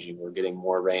seasons changing. We're getting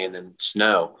more rain than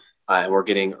snow, and we're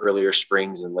getting earlier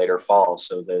springs and later falls.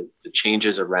 So the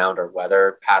changes around our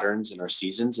weather patterns and our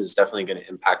seasons is definitely going to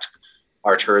impact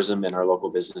our tourism and our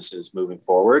local businesses moving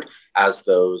forward as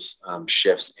those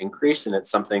shifts increase. And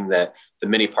it's something that the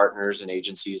many partners and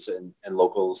agencies and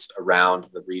locals around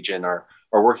the region are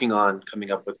working on,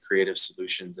 coming up with creative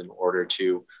solutions in order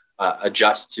to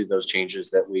adjust to those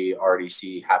changes that we already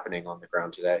see happening on the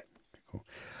ground today. Cool.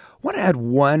 I want to add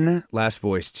one last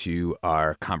voice to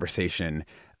our conversation.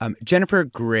 Jennifer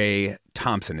Gray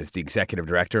Thompson is the executive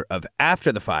director of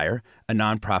After the Fire, a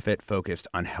nonprofit focused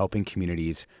on helping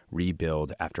communities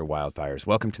rebuild after wildfires.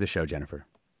 Welcome to the show, Jennifer.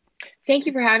 Thank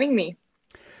you for having me.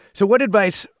 So what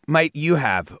advice might you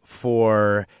have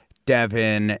for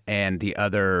Devin and the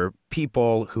other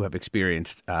people who have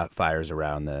experienced fires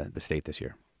around the state this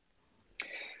year?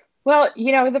 Well,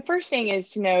 the first thing is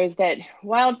to know is that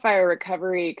wildfire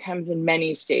recovery comes in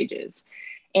many stages.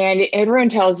 And everyone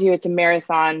tells you it's a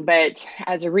marathon, but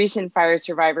as a recent fire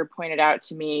survivor pointed out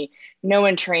to me, no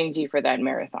one trains you for that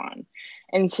marathon.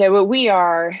 And so what we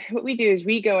do is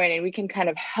we go in and we can kind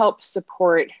of help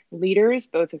support leaders,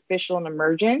 both official and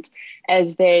emergent,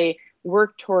 as they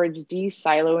work towards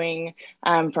de-siloing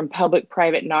from public,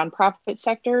 private, nonprofit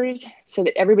sectors so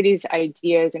that everybody's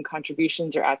ideas and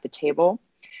contributions are at the table.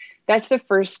 That's the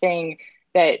first thing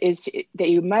that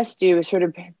you must do, is sort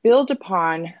of build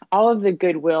upon all of the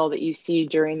goodwill that you see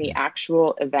during the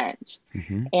actual event.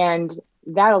 Mm-hmm. And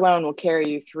that alone will carry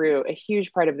you through a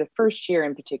huge part of the first year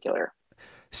in particular.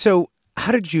 So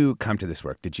how did you come to this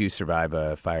work? Did you survive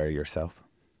a fire yourself?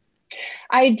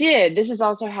 I did. This is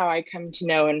also how I come to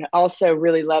know and also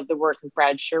really love the work of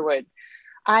Brad Sherwood.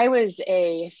 I was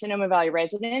a Sonoma Valley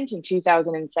resident in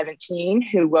 2017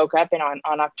 who woke up on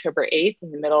October 8th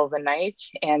in the middle of the night,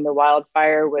 and the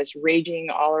wildfire was raging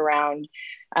all around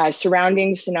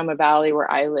surrounding Sonoma Valley where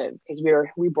I live, because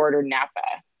we bordered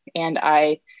Napa. And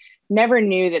I never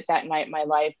knew that night my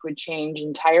life would change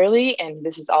entirely. And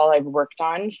this is all I've worked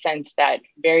on since that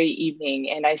very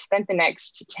evening. And I spent the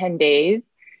next 10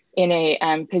 days in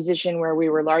a position where we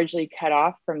were largely cut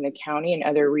off from the county and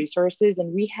other resources.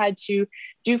 And we had to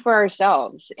do for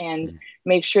ourselves and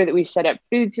make sure that we set up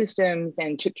food systems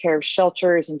and took care of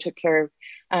shelters and took care of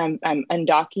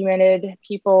undocumented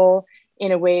people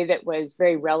in a way that was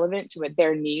very relevant to what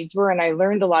their needs were. And I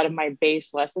learned a lot of my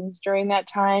base lessons during that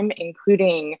time,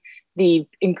 including the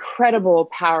incredible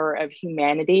power of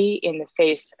humanity in the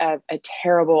face of a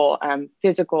terrible,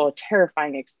 physical,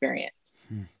 terrifying experience.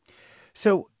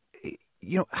 So,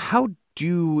 how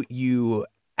do you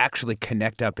actually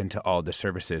connect up into all the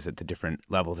services at the different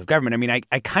levels of government? I mean,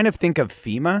 I kind of think of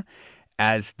FEMA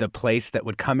as the place that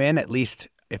would come in, at least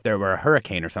if there were a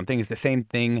hurricane or something. Is the same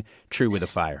thing true with a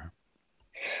fire?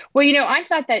 Well, I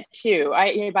thought that too.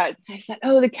 I thought,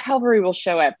 the cavalry will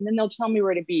show up and then they'll tell me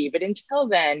where to be. But until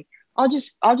then, I'll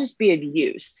just be of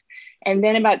use. And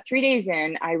then about 3 days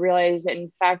in, I realized that,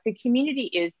 in fact, the community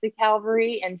is the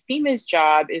cavalry, and FEMA's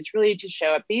job is really to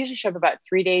show up. They usually show up about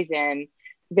 3 days in.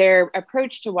 Their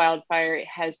approach to wildfire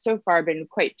has so far been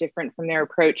quite different from their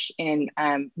approach in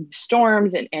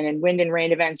storms and in wind and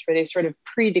rain events, where they sort of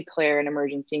pre-declare an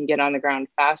emergency and get on the ground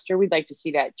faster. We'd like to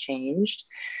see that changed.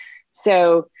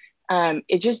 So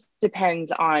it just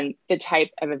depends on the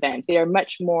type of event. They are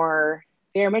much more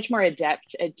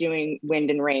adept at doing wind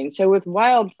and rain. So with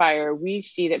wildfire, we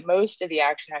see that most of the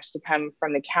action has to come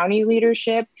from the county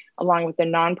leadership, along with the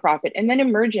nonprofit, and then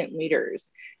emergent leaders.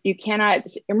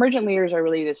 Emergent leaders are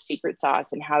really the secret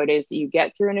sauce in how it is that you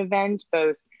get through an event,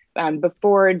 both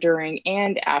before, during,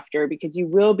 and after, because you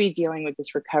will be dealing with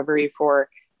this recovery for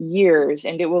years,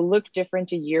 and it will look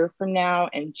different a year from now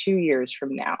and 2 years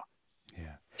from now.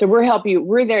 So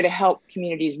we're there to help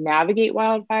communities navigate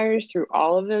wildfires through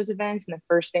all of those events. And the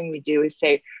first thing we do is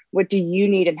say, what do you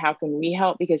need and how can we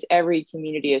help? Because every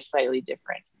community is slightly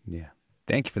different. Yeah.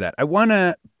 Thank you for that. I want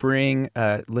to bring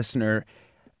listener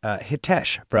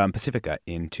Hitesh from Pacifica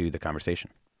into the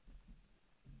conversation.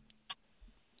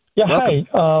 Yeah, Welcome.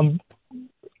 hi.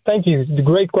 Thank you. The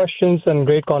great questions and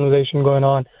great conversation going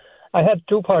on. I had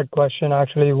two-part question,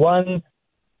 actually. One,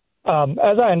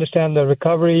 as I understand the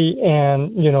recovery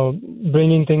and,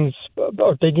 bringing things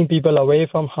or taking people away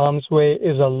from harm's way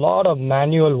is a lot of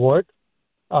manual work.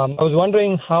 I was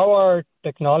wondering, how are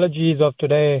technologies of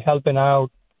today helping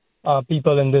out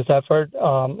people in this effort?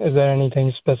 Is there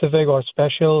anything specific or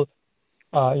special,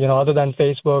 other than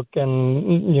Facebook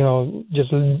and,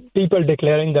 just people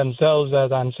declaring themselves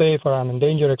as I'm safe or I'm in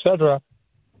danger, etc.?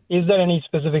 Is there any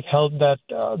specific help that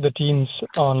the teams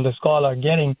on this call are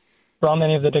getting from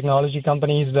any of the technology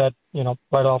companies that,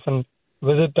 quite often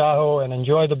visit Tahoe and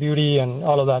enjoy the beauty and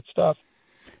all of that stuff?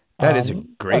 That is a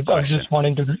great question. I was just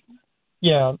wanting to,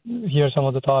 hear some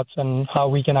of the thoughts and how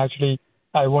we can actually,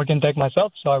 I work in tech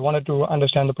myself, so I wanted to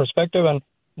understand the perspective and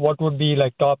what would be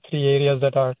like top 3 areas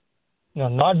that are,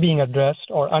 not being addressed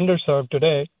or underserved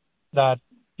today that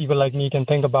people like me can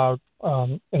think about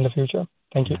in the future.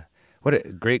 Thank you. What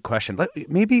a great question.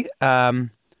 Maybe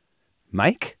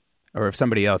Mike, or if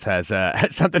somebody else has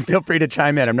something, feel free to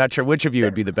chime in. I'm not sure which of you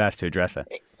would be the best to address that.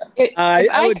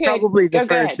 I would probably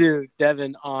defer to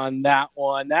Devin on that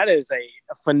one. That is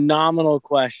a phenomenal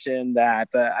question that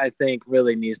I think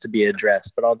really needs to be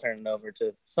addressed, but I'll turn it over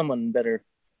to someone better,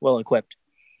 well-equipped.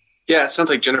 Yeah, it sounds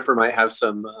like Jennifer might have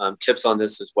some tips on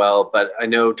this as well. But I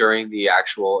know during the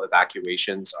actual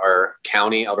evacuations, our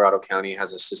county, El Dorado County,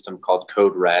 has a system called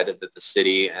Code Red that the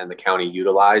city and the county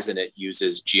utilize, and it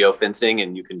uses geofencing,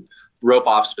 and you can rope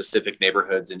off specific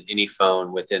neighborhoods in any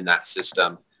phone within that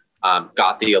system.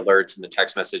 Got the alerts and the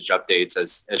text message updates.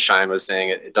 As Cheyenne was saying,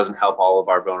 it doesn't help all of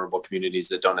our vulnerable communities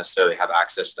that don't necessarily have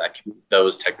access to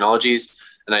those technologies.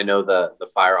 And I know the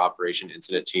fire operation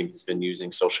incident team has been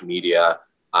using social media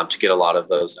to get a lot of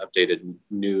those updated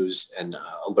news and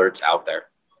alerts out there.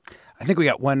 I think we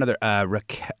got one other.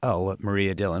 Raquel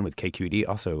Maria Dillon with KQED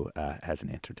also has an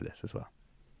answer to this as well.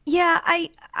 Yeah,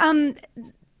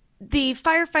 the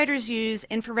firefighters use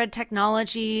infrared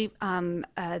technology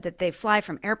that they fly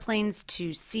from airplanes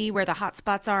to see where the hot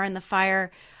spots are in the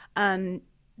fire.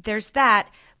 There's that.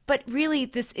 But really,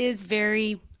 this is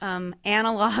very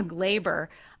analog labor.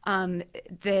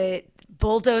 The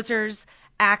bulldozers,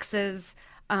 axes,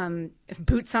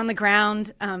 boots on the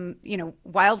ground,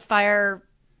 wildfire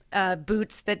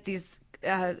boots that these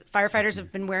firefighters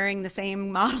have been wearing, the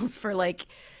same models for like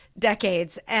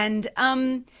decades. And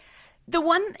the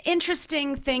one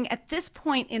interesting thing at this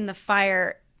point in the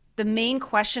fire, the main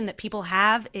question that people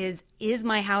have is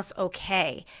my house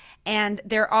okay? And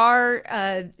there are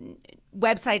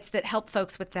websites that help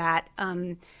folks with that.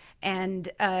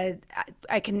 And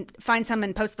I can find some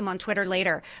and post them on Twitter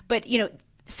later. But,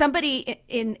 somebody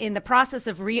in the process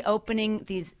of reopening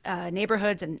these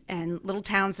neighborhoods and little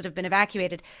towns that have been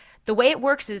evacuated, the way it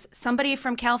works is somebody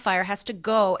from CAL FIRE has to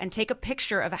go and take a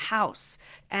picture of a house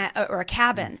or a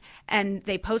cabin, and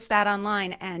they post that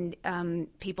online, and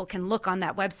people can look on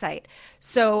that website.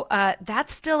 So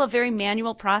that's still a very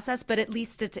manual process, but at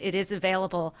least it is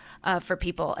available for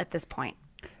people at this point.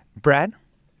 Brad?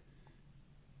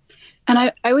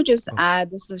 And I would just add,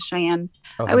 this is Cheyenne,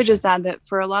 I would just add that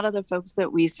for a lot of the folks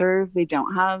that we serve, they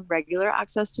don't have regular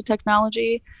access to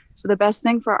technology. So the best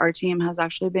thing for our team has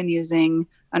actually been using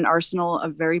an arsenal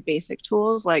of very basic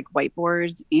tools like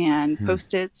whiteboards and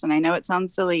Post-its. And I know it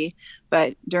sounds silly,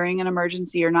 but during an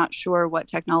emergency, you're not sure what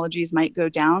technologies might go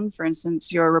down. For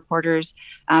instance, your reporters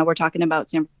were talking about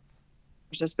San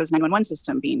Francisco's 911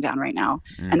 system being down right now.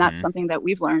 Mm-hmm. And that's something that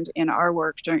we've learned in our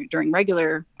work during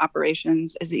regular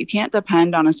operations, is that you can't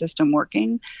depend on a system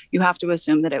working. You have to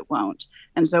assume that it won't.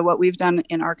 And so what we've done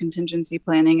in our contingency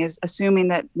planning is assuming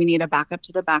that we need a backup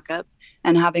to the backup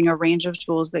and having a range of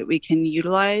tools that we can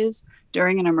utilize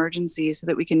during an emergency so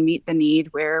that we can meet the need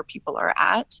where people are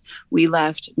at. We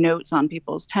left notes on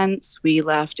people's tents. We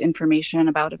left information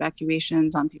about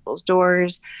evacuations on people's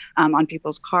doors, on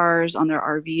people's cars, on their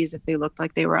RVs if they looked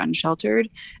like they were unsheltered.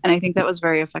 And I think that was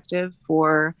very effective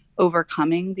for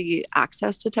overcoming the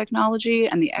access to technology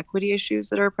and the equity issues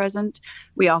that are present.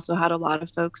 We also had a lot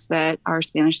of folks that are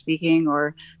Spanish speaking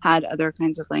or had other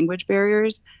kinds of language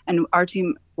barriers. And our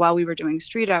team, while we were doing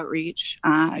street outreach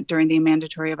during the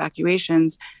mandatory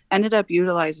evacuations, ended up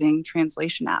utilizing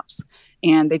translation apps.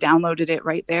 And they downloaded it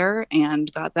right there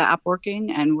and got the app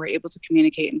working and were able to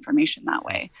communicate information that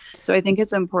way. So I think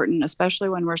it's important, especially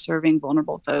when we're serving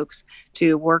vulnerable folks,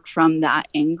 to work from that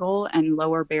angle and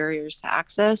lower barriers to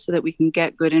access so that we can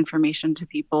get good information to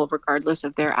people regardless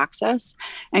of their access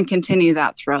and continue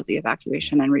that throughout the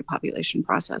evacuation and repopulation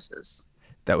processes.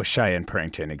 That was Cheyenne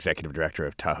Purrington, Executive Director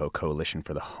of Tahoe Coalition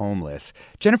for the Homeless.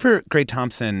 Jennifer Gray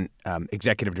Thompson,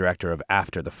 Executive Director of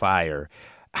After the Fire.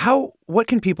 What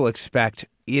can people expect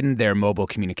in their mobile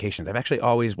communications? I've actually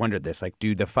always wondered this. Like,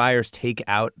 do the fires take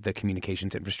out the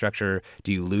communications infrastructure?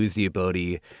 Do you lose the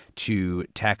ability to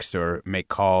text or make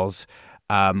calls?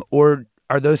 Or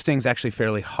are those things actually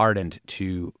fairly hardened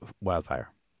to wildfire?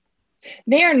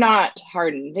 They are not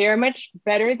hardened. They are much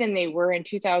better than they were in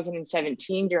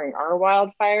 2017 during our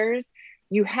wildfires.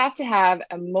 You have to have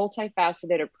a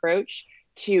multifaceted approach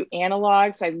to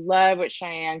analog. So I love what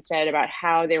Cheyenne said about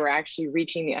how they were actually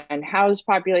reaching the unhoused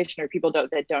population or people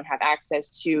that don't have access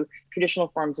to traditional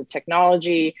forms of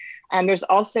technology. And there's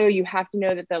also, you have to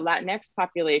know that the Latinx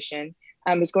population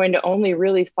is going to only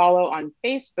really follow on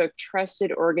Facebook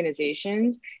trusted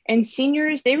organizations. And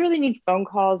seniors, they really need phone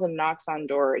calls and knocks on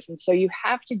doors. And so you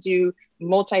have to do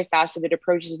multifaceted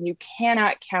approaches, and you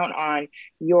cannot count on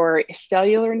your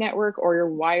cellular network or your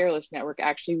wireless network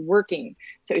actually working.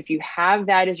 So if you have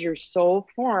that as your sole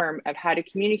form of how to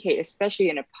communicate, especially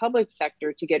in a public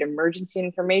sector to get emergency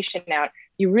information out,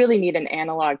 you really need an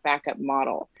analog backup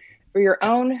model. For your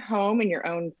own home and your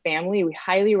own family, we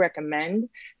highly recommend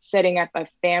setting up a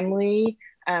family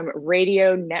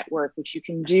radio network, which you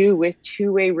can do with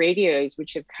two-way radios,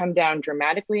 which have come down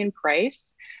dramatically in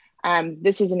price.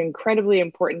 This is an incredibly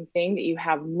important thing that you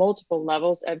have multiple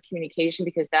levels of communication,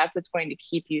 because that's what's going to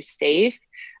keep you safe,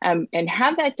 and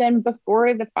have that done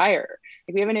before the fire.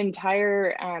 Like, we have an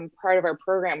entire part of our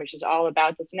program which is all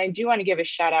about this. And I do want to give a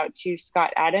shout out to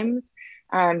Scott Adams.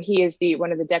 He is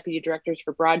one of the deputy directors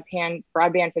for broadband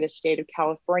for the state of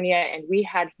California. And we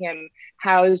had him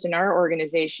housed in our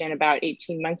organization about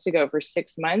 18 months ago for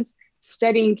 6 months,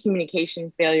 studying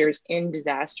communication failures in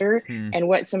disaster and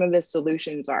what some of the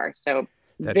solutions are. So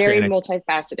that's very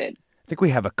multifaceted. I think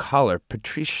we have a caller,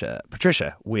 Patricia,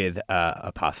 with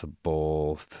a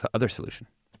possible other solution.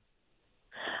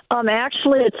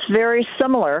 Actually, it's very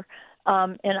similar.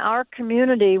 In our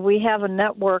community, we have a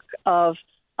network of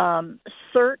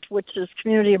CERT, which is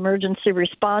Community Emergency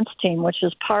Response Team, which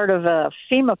is part of a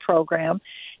FEMA program,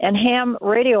 and ham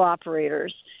radio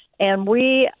operators. And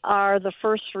we are the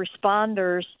first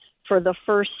responders for the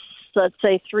first, let's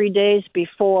say, 3 days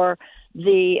before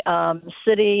the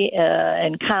city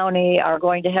and county are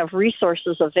going to have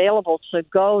resources available to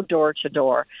go door to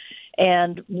door.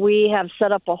 And we have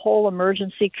set up a whole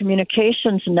emergency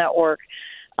communications network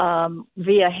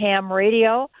via ham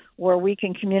radio, where we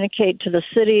can communicate to the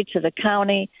city, to the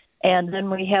county, and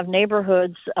then we have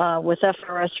neighborhoods with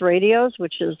FRS radios,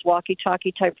 which is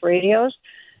walkie-talkie type radios.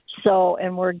 So,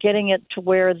 and we're getting it to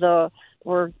where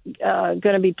we're going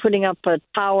to be putting up a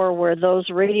tower where those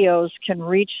radios can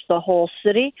reach the whole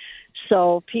city,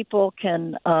 so people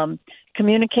can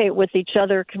communicate with each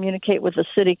other, communicate with the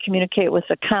city, communicate with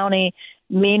the county.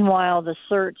 Meanwhile, the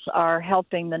CERTs are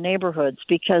helping the neighborhoods,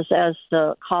 because as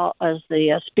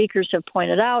the speakers have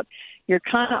pointed out, you're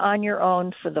kind of on your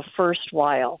own for the first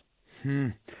while.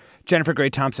 Jennifer Gray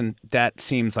Thompson, that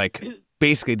seems like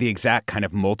basically the exact kind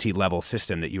of multi-level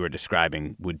system that you were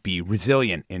describing would be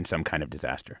resilient in some kind of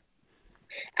disaster.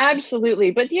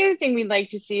 Absolutely. But the other thing we'd like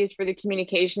to see is for the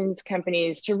communications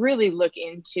companies to really look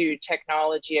into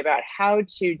technology about how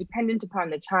to, dependent upon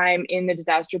the time in the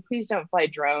disaster, please don't fly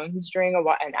drones during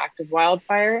an active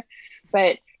wildfire.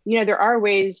 But, there are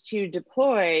ways to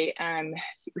deploy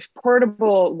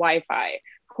portable Wi-Fi,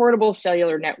 portable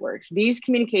cellular networks. These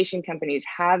communication companies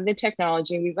have the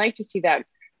technology, and we'd like to see that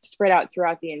spread out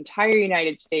throughout the entire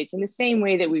United States in the same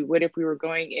way that we would if we were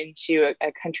going into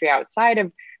a country outside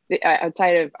of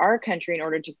our country in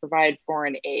order to provide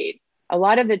foreign aid. A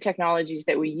lot of the technologies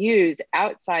that we use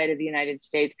outside of the United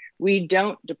States, we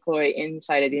don't deploy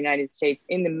inside of the United States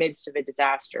in the midst of a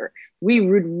disaster. We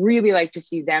would really like to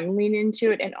see them lean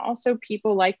into it. And also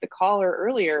people like the caller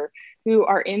earlier who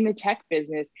are in the tech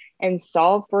business and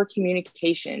solve for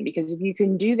communication, because if you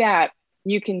can do that,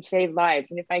 you can save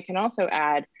lives. And if I can also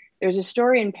add, there's a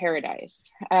story in Paradise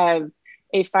of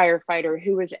a firefighter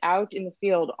who was out in the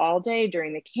field all day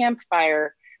during the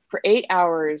campfire for 8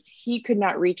 hours. He could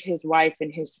not reach his wife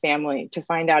and his family to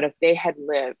find out if they had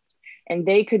lived, and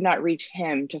they could not reach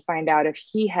him to find out if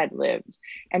he had lived.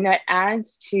 And that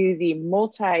adds to the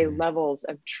multi-levels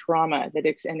of trauma that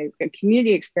a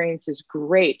community experiences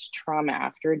great trauma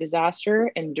after a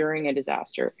disaster and during a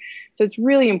disaster. So it's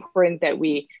really important that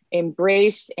we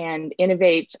embrace and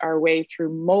innovate our way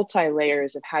through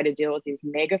multi-layers of how to deal with these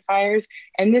megafires.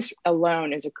 And this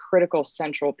alone is a critical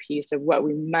central piece of what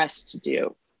we must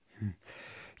do.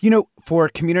 For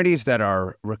communities that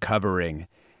are recovering,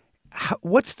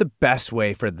 what's the best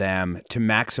way for them to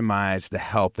maximize the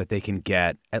help that they can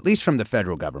get, at least from the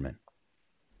federal government?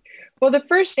 Well, the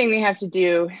first thing they have to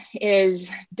do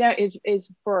is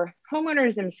for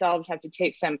homeowners themselves have to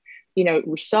take some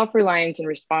self-reliance and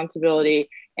responsibility,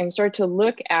 and start to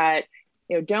look at,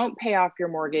 don't pay off your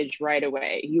mortgage right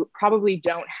away. You probably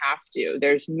don't have to.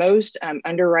 There's most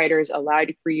underwriters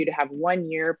allowed for you to have 1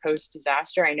 year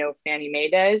post-disaster. I know Fannie Mae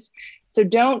does. So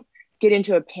don't get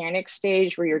into a panic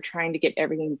stage where you're trying to get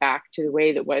everything back to the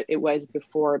way that what it was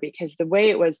before, because the way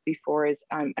it was before is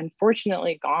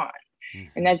unfortunately gone. Mm-hmm.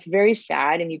 And that's very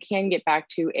sad. And you can get back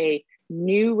to a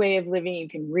new way of living. You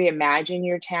can reimagine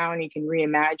your town, you can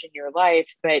reimagine your life,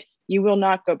 but you will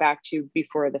not go back to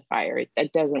before the fire.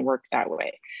 That doesn't work that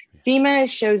way. FEMA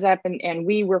shows up, and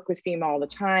we work with FEMA all the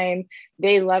time.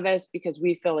 They love us because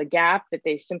we fill a gap that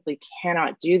they simply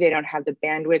cannot do. They don't have the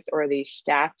bandwidth or the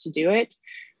staff to do it.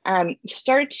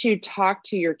 Start to talk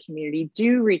to your community.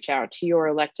 Do reach out to your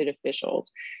elected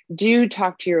officials. Do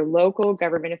talk to your local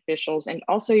government officials and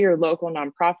also your local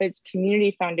nonprofits.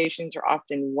 Community foundations are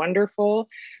often wonderful,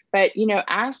 but,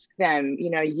 ask them,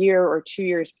 a year or 2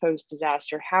 years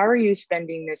post-disaster, how are you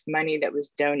spending this money that was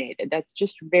donated? That's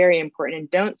just very important.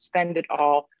 And don't spend it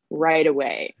all right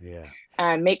away.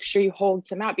 Yeah. Make sure you hold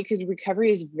some out because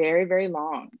recovery is very, very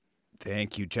long.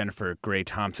 Thank you, Jennifer Gray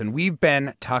Thompson. We've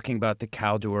been talking about the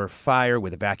Caldor fire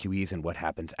with evacuees and what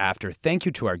happens after. Thank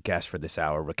you to our guest for this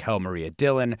hour, Raquel Maria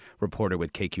Dillon, reporter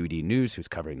with KQED News, who's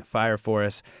covering the fire for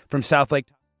us. From South Lake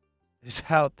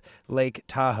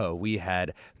Tahoe, we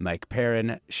had Mike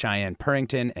Perrin, Cheyenne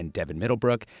Purrington, and Devin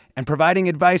Middlebrook. And providing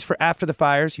advice for after the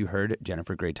fires, you heard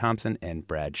Jennifer Gray Thompson and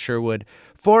Brad Sherwood.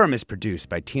 Forum is produced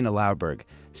by Tina Lauberg,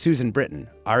 Susan Britton,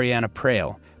 Ariana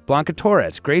Prale, Blanca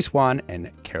Torres, Grace Wan,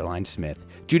 and Caroline Smith.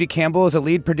 Judy Campbell is a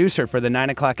lead producer for the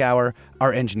 9 o'clock hour.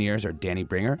 Our engineers are Danny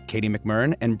Bringer, Katie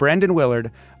McMurrin, and Brendan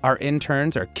Willard. Our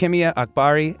interns are Kimia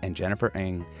Akbari and Jennifer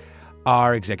Ng.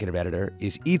 Our executive editor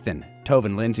is Ethan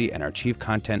Tovin Lindsay, and our chief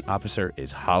content officer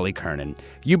is Holly Kernan.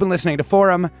 You've been listening to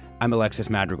Forum. I'm Alexis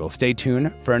Madrigal. Stay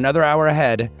tuned for another hour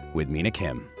ahead with Mina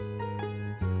Kim.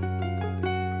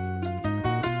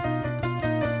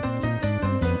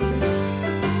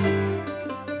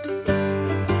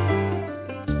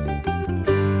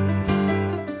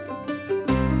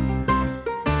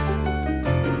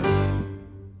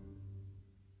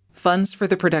 Funds for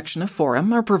the production of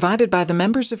Forum are provided by the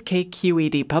members of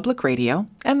KQED Public Radio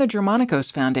and the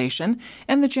Germanicos Foundation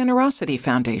and the Generosity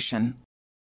Foundation.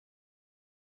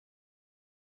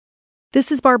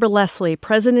 This is Barbara Leslie,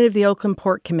 President of the Oakland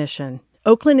Port Commission.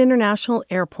 Oakland International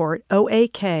Airport,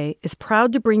 OAK, is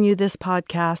proud to bring you this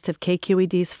podcast of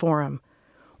KQED's Forum.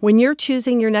 When you're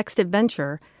choosing your next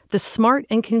adventure, the smart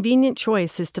and convenient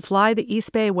choice is to fly the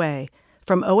East Bay Way,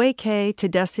 from OAK to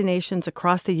destinations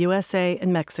across the USA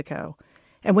and Mexico.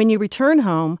 And when you return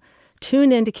home,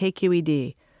 tune in to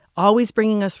KQED, always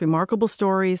bringing us remarkable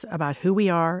stories about who we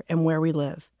are and where we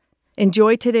live.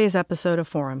 Enjoy today's episode of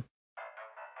Forum.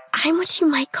 I'm what you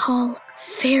might call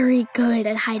very good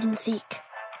at hide and seek.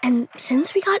 And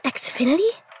since we got Xfinity,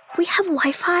 we have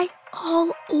Wi-Fi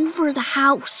all over the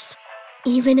house,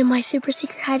 even in my super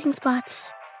secret hiding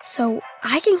spots. So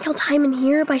I can kill time in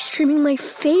here by streaming my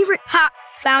favorite... Ha!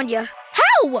 Found ya.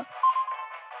 How?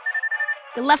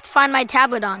 You left Find My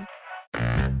tablet on.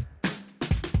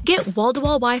 Get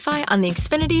wall-to-wall Wi-Fi on the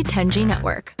Xfinity 10G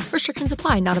network. Restrictions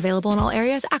apply. Not available in all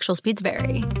areas. Actual speeds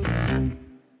vary.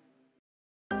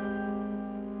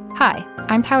 Hi,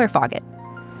 I'm Tyler Foggett.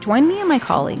 Join me and my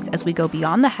colleagues as we go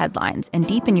beyond the headlines and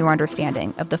deepen your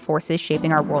understanding of the forces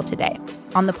shaping our world today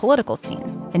on The Political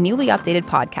Scene, a newly updated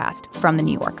podcast from The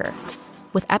New Yorker.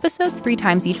 With episodes 3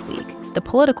 times each week, The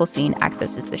Political Scene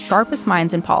accesses the sharpest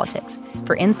minds in politics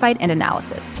for insight and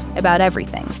analysis about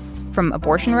everything, from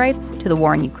abortion rights to the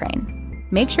war in Ukraine.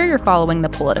 Make sure you're following The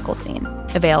Political Scene,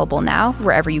 available now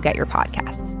wherever you get your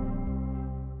podcasts.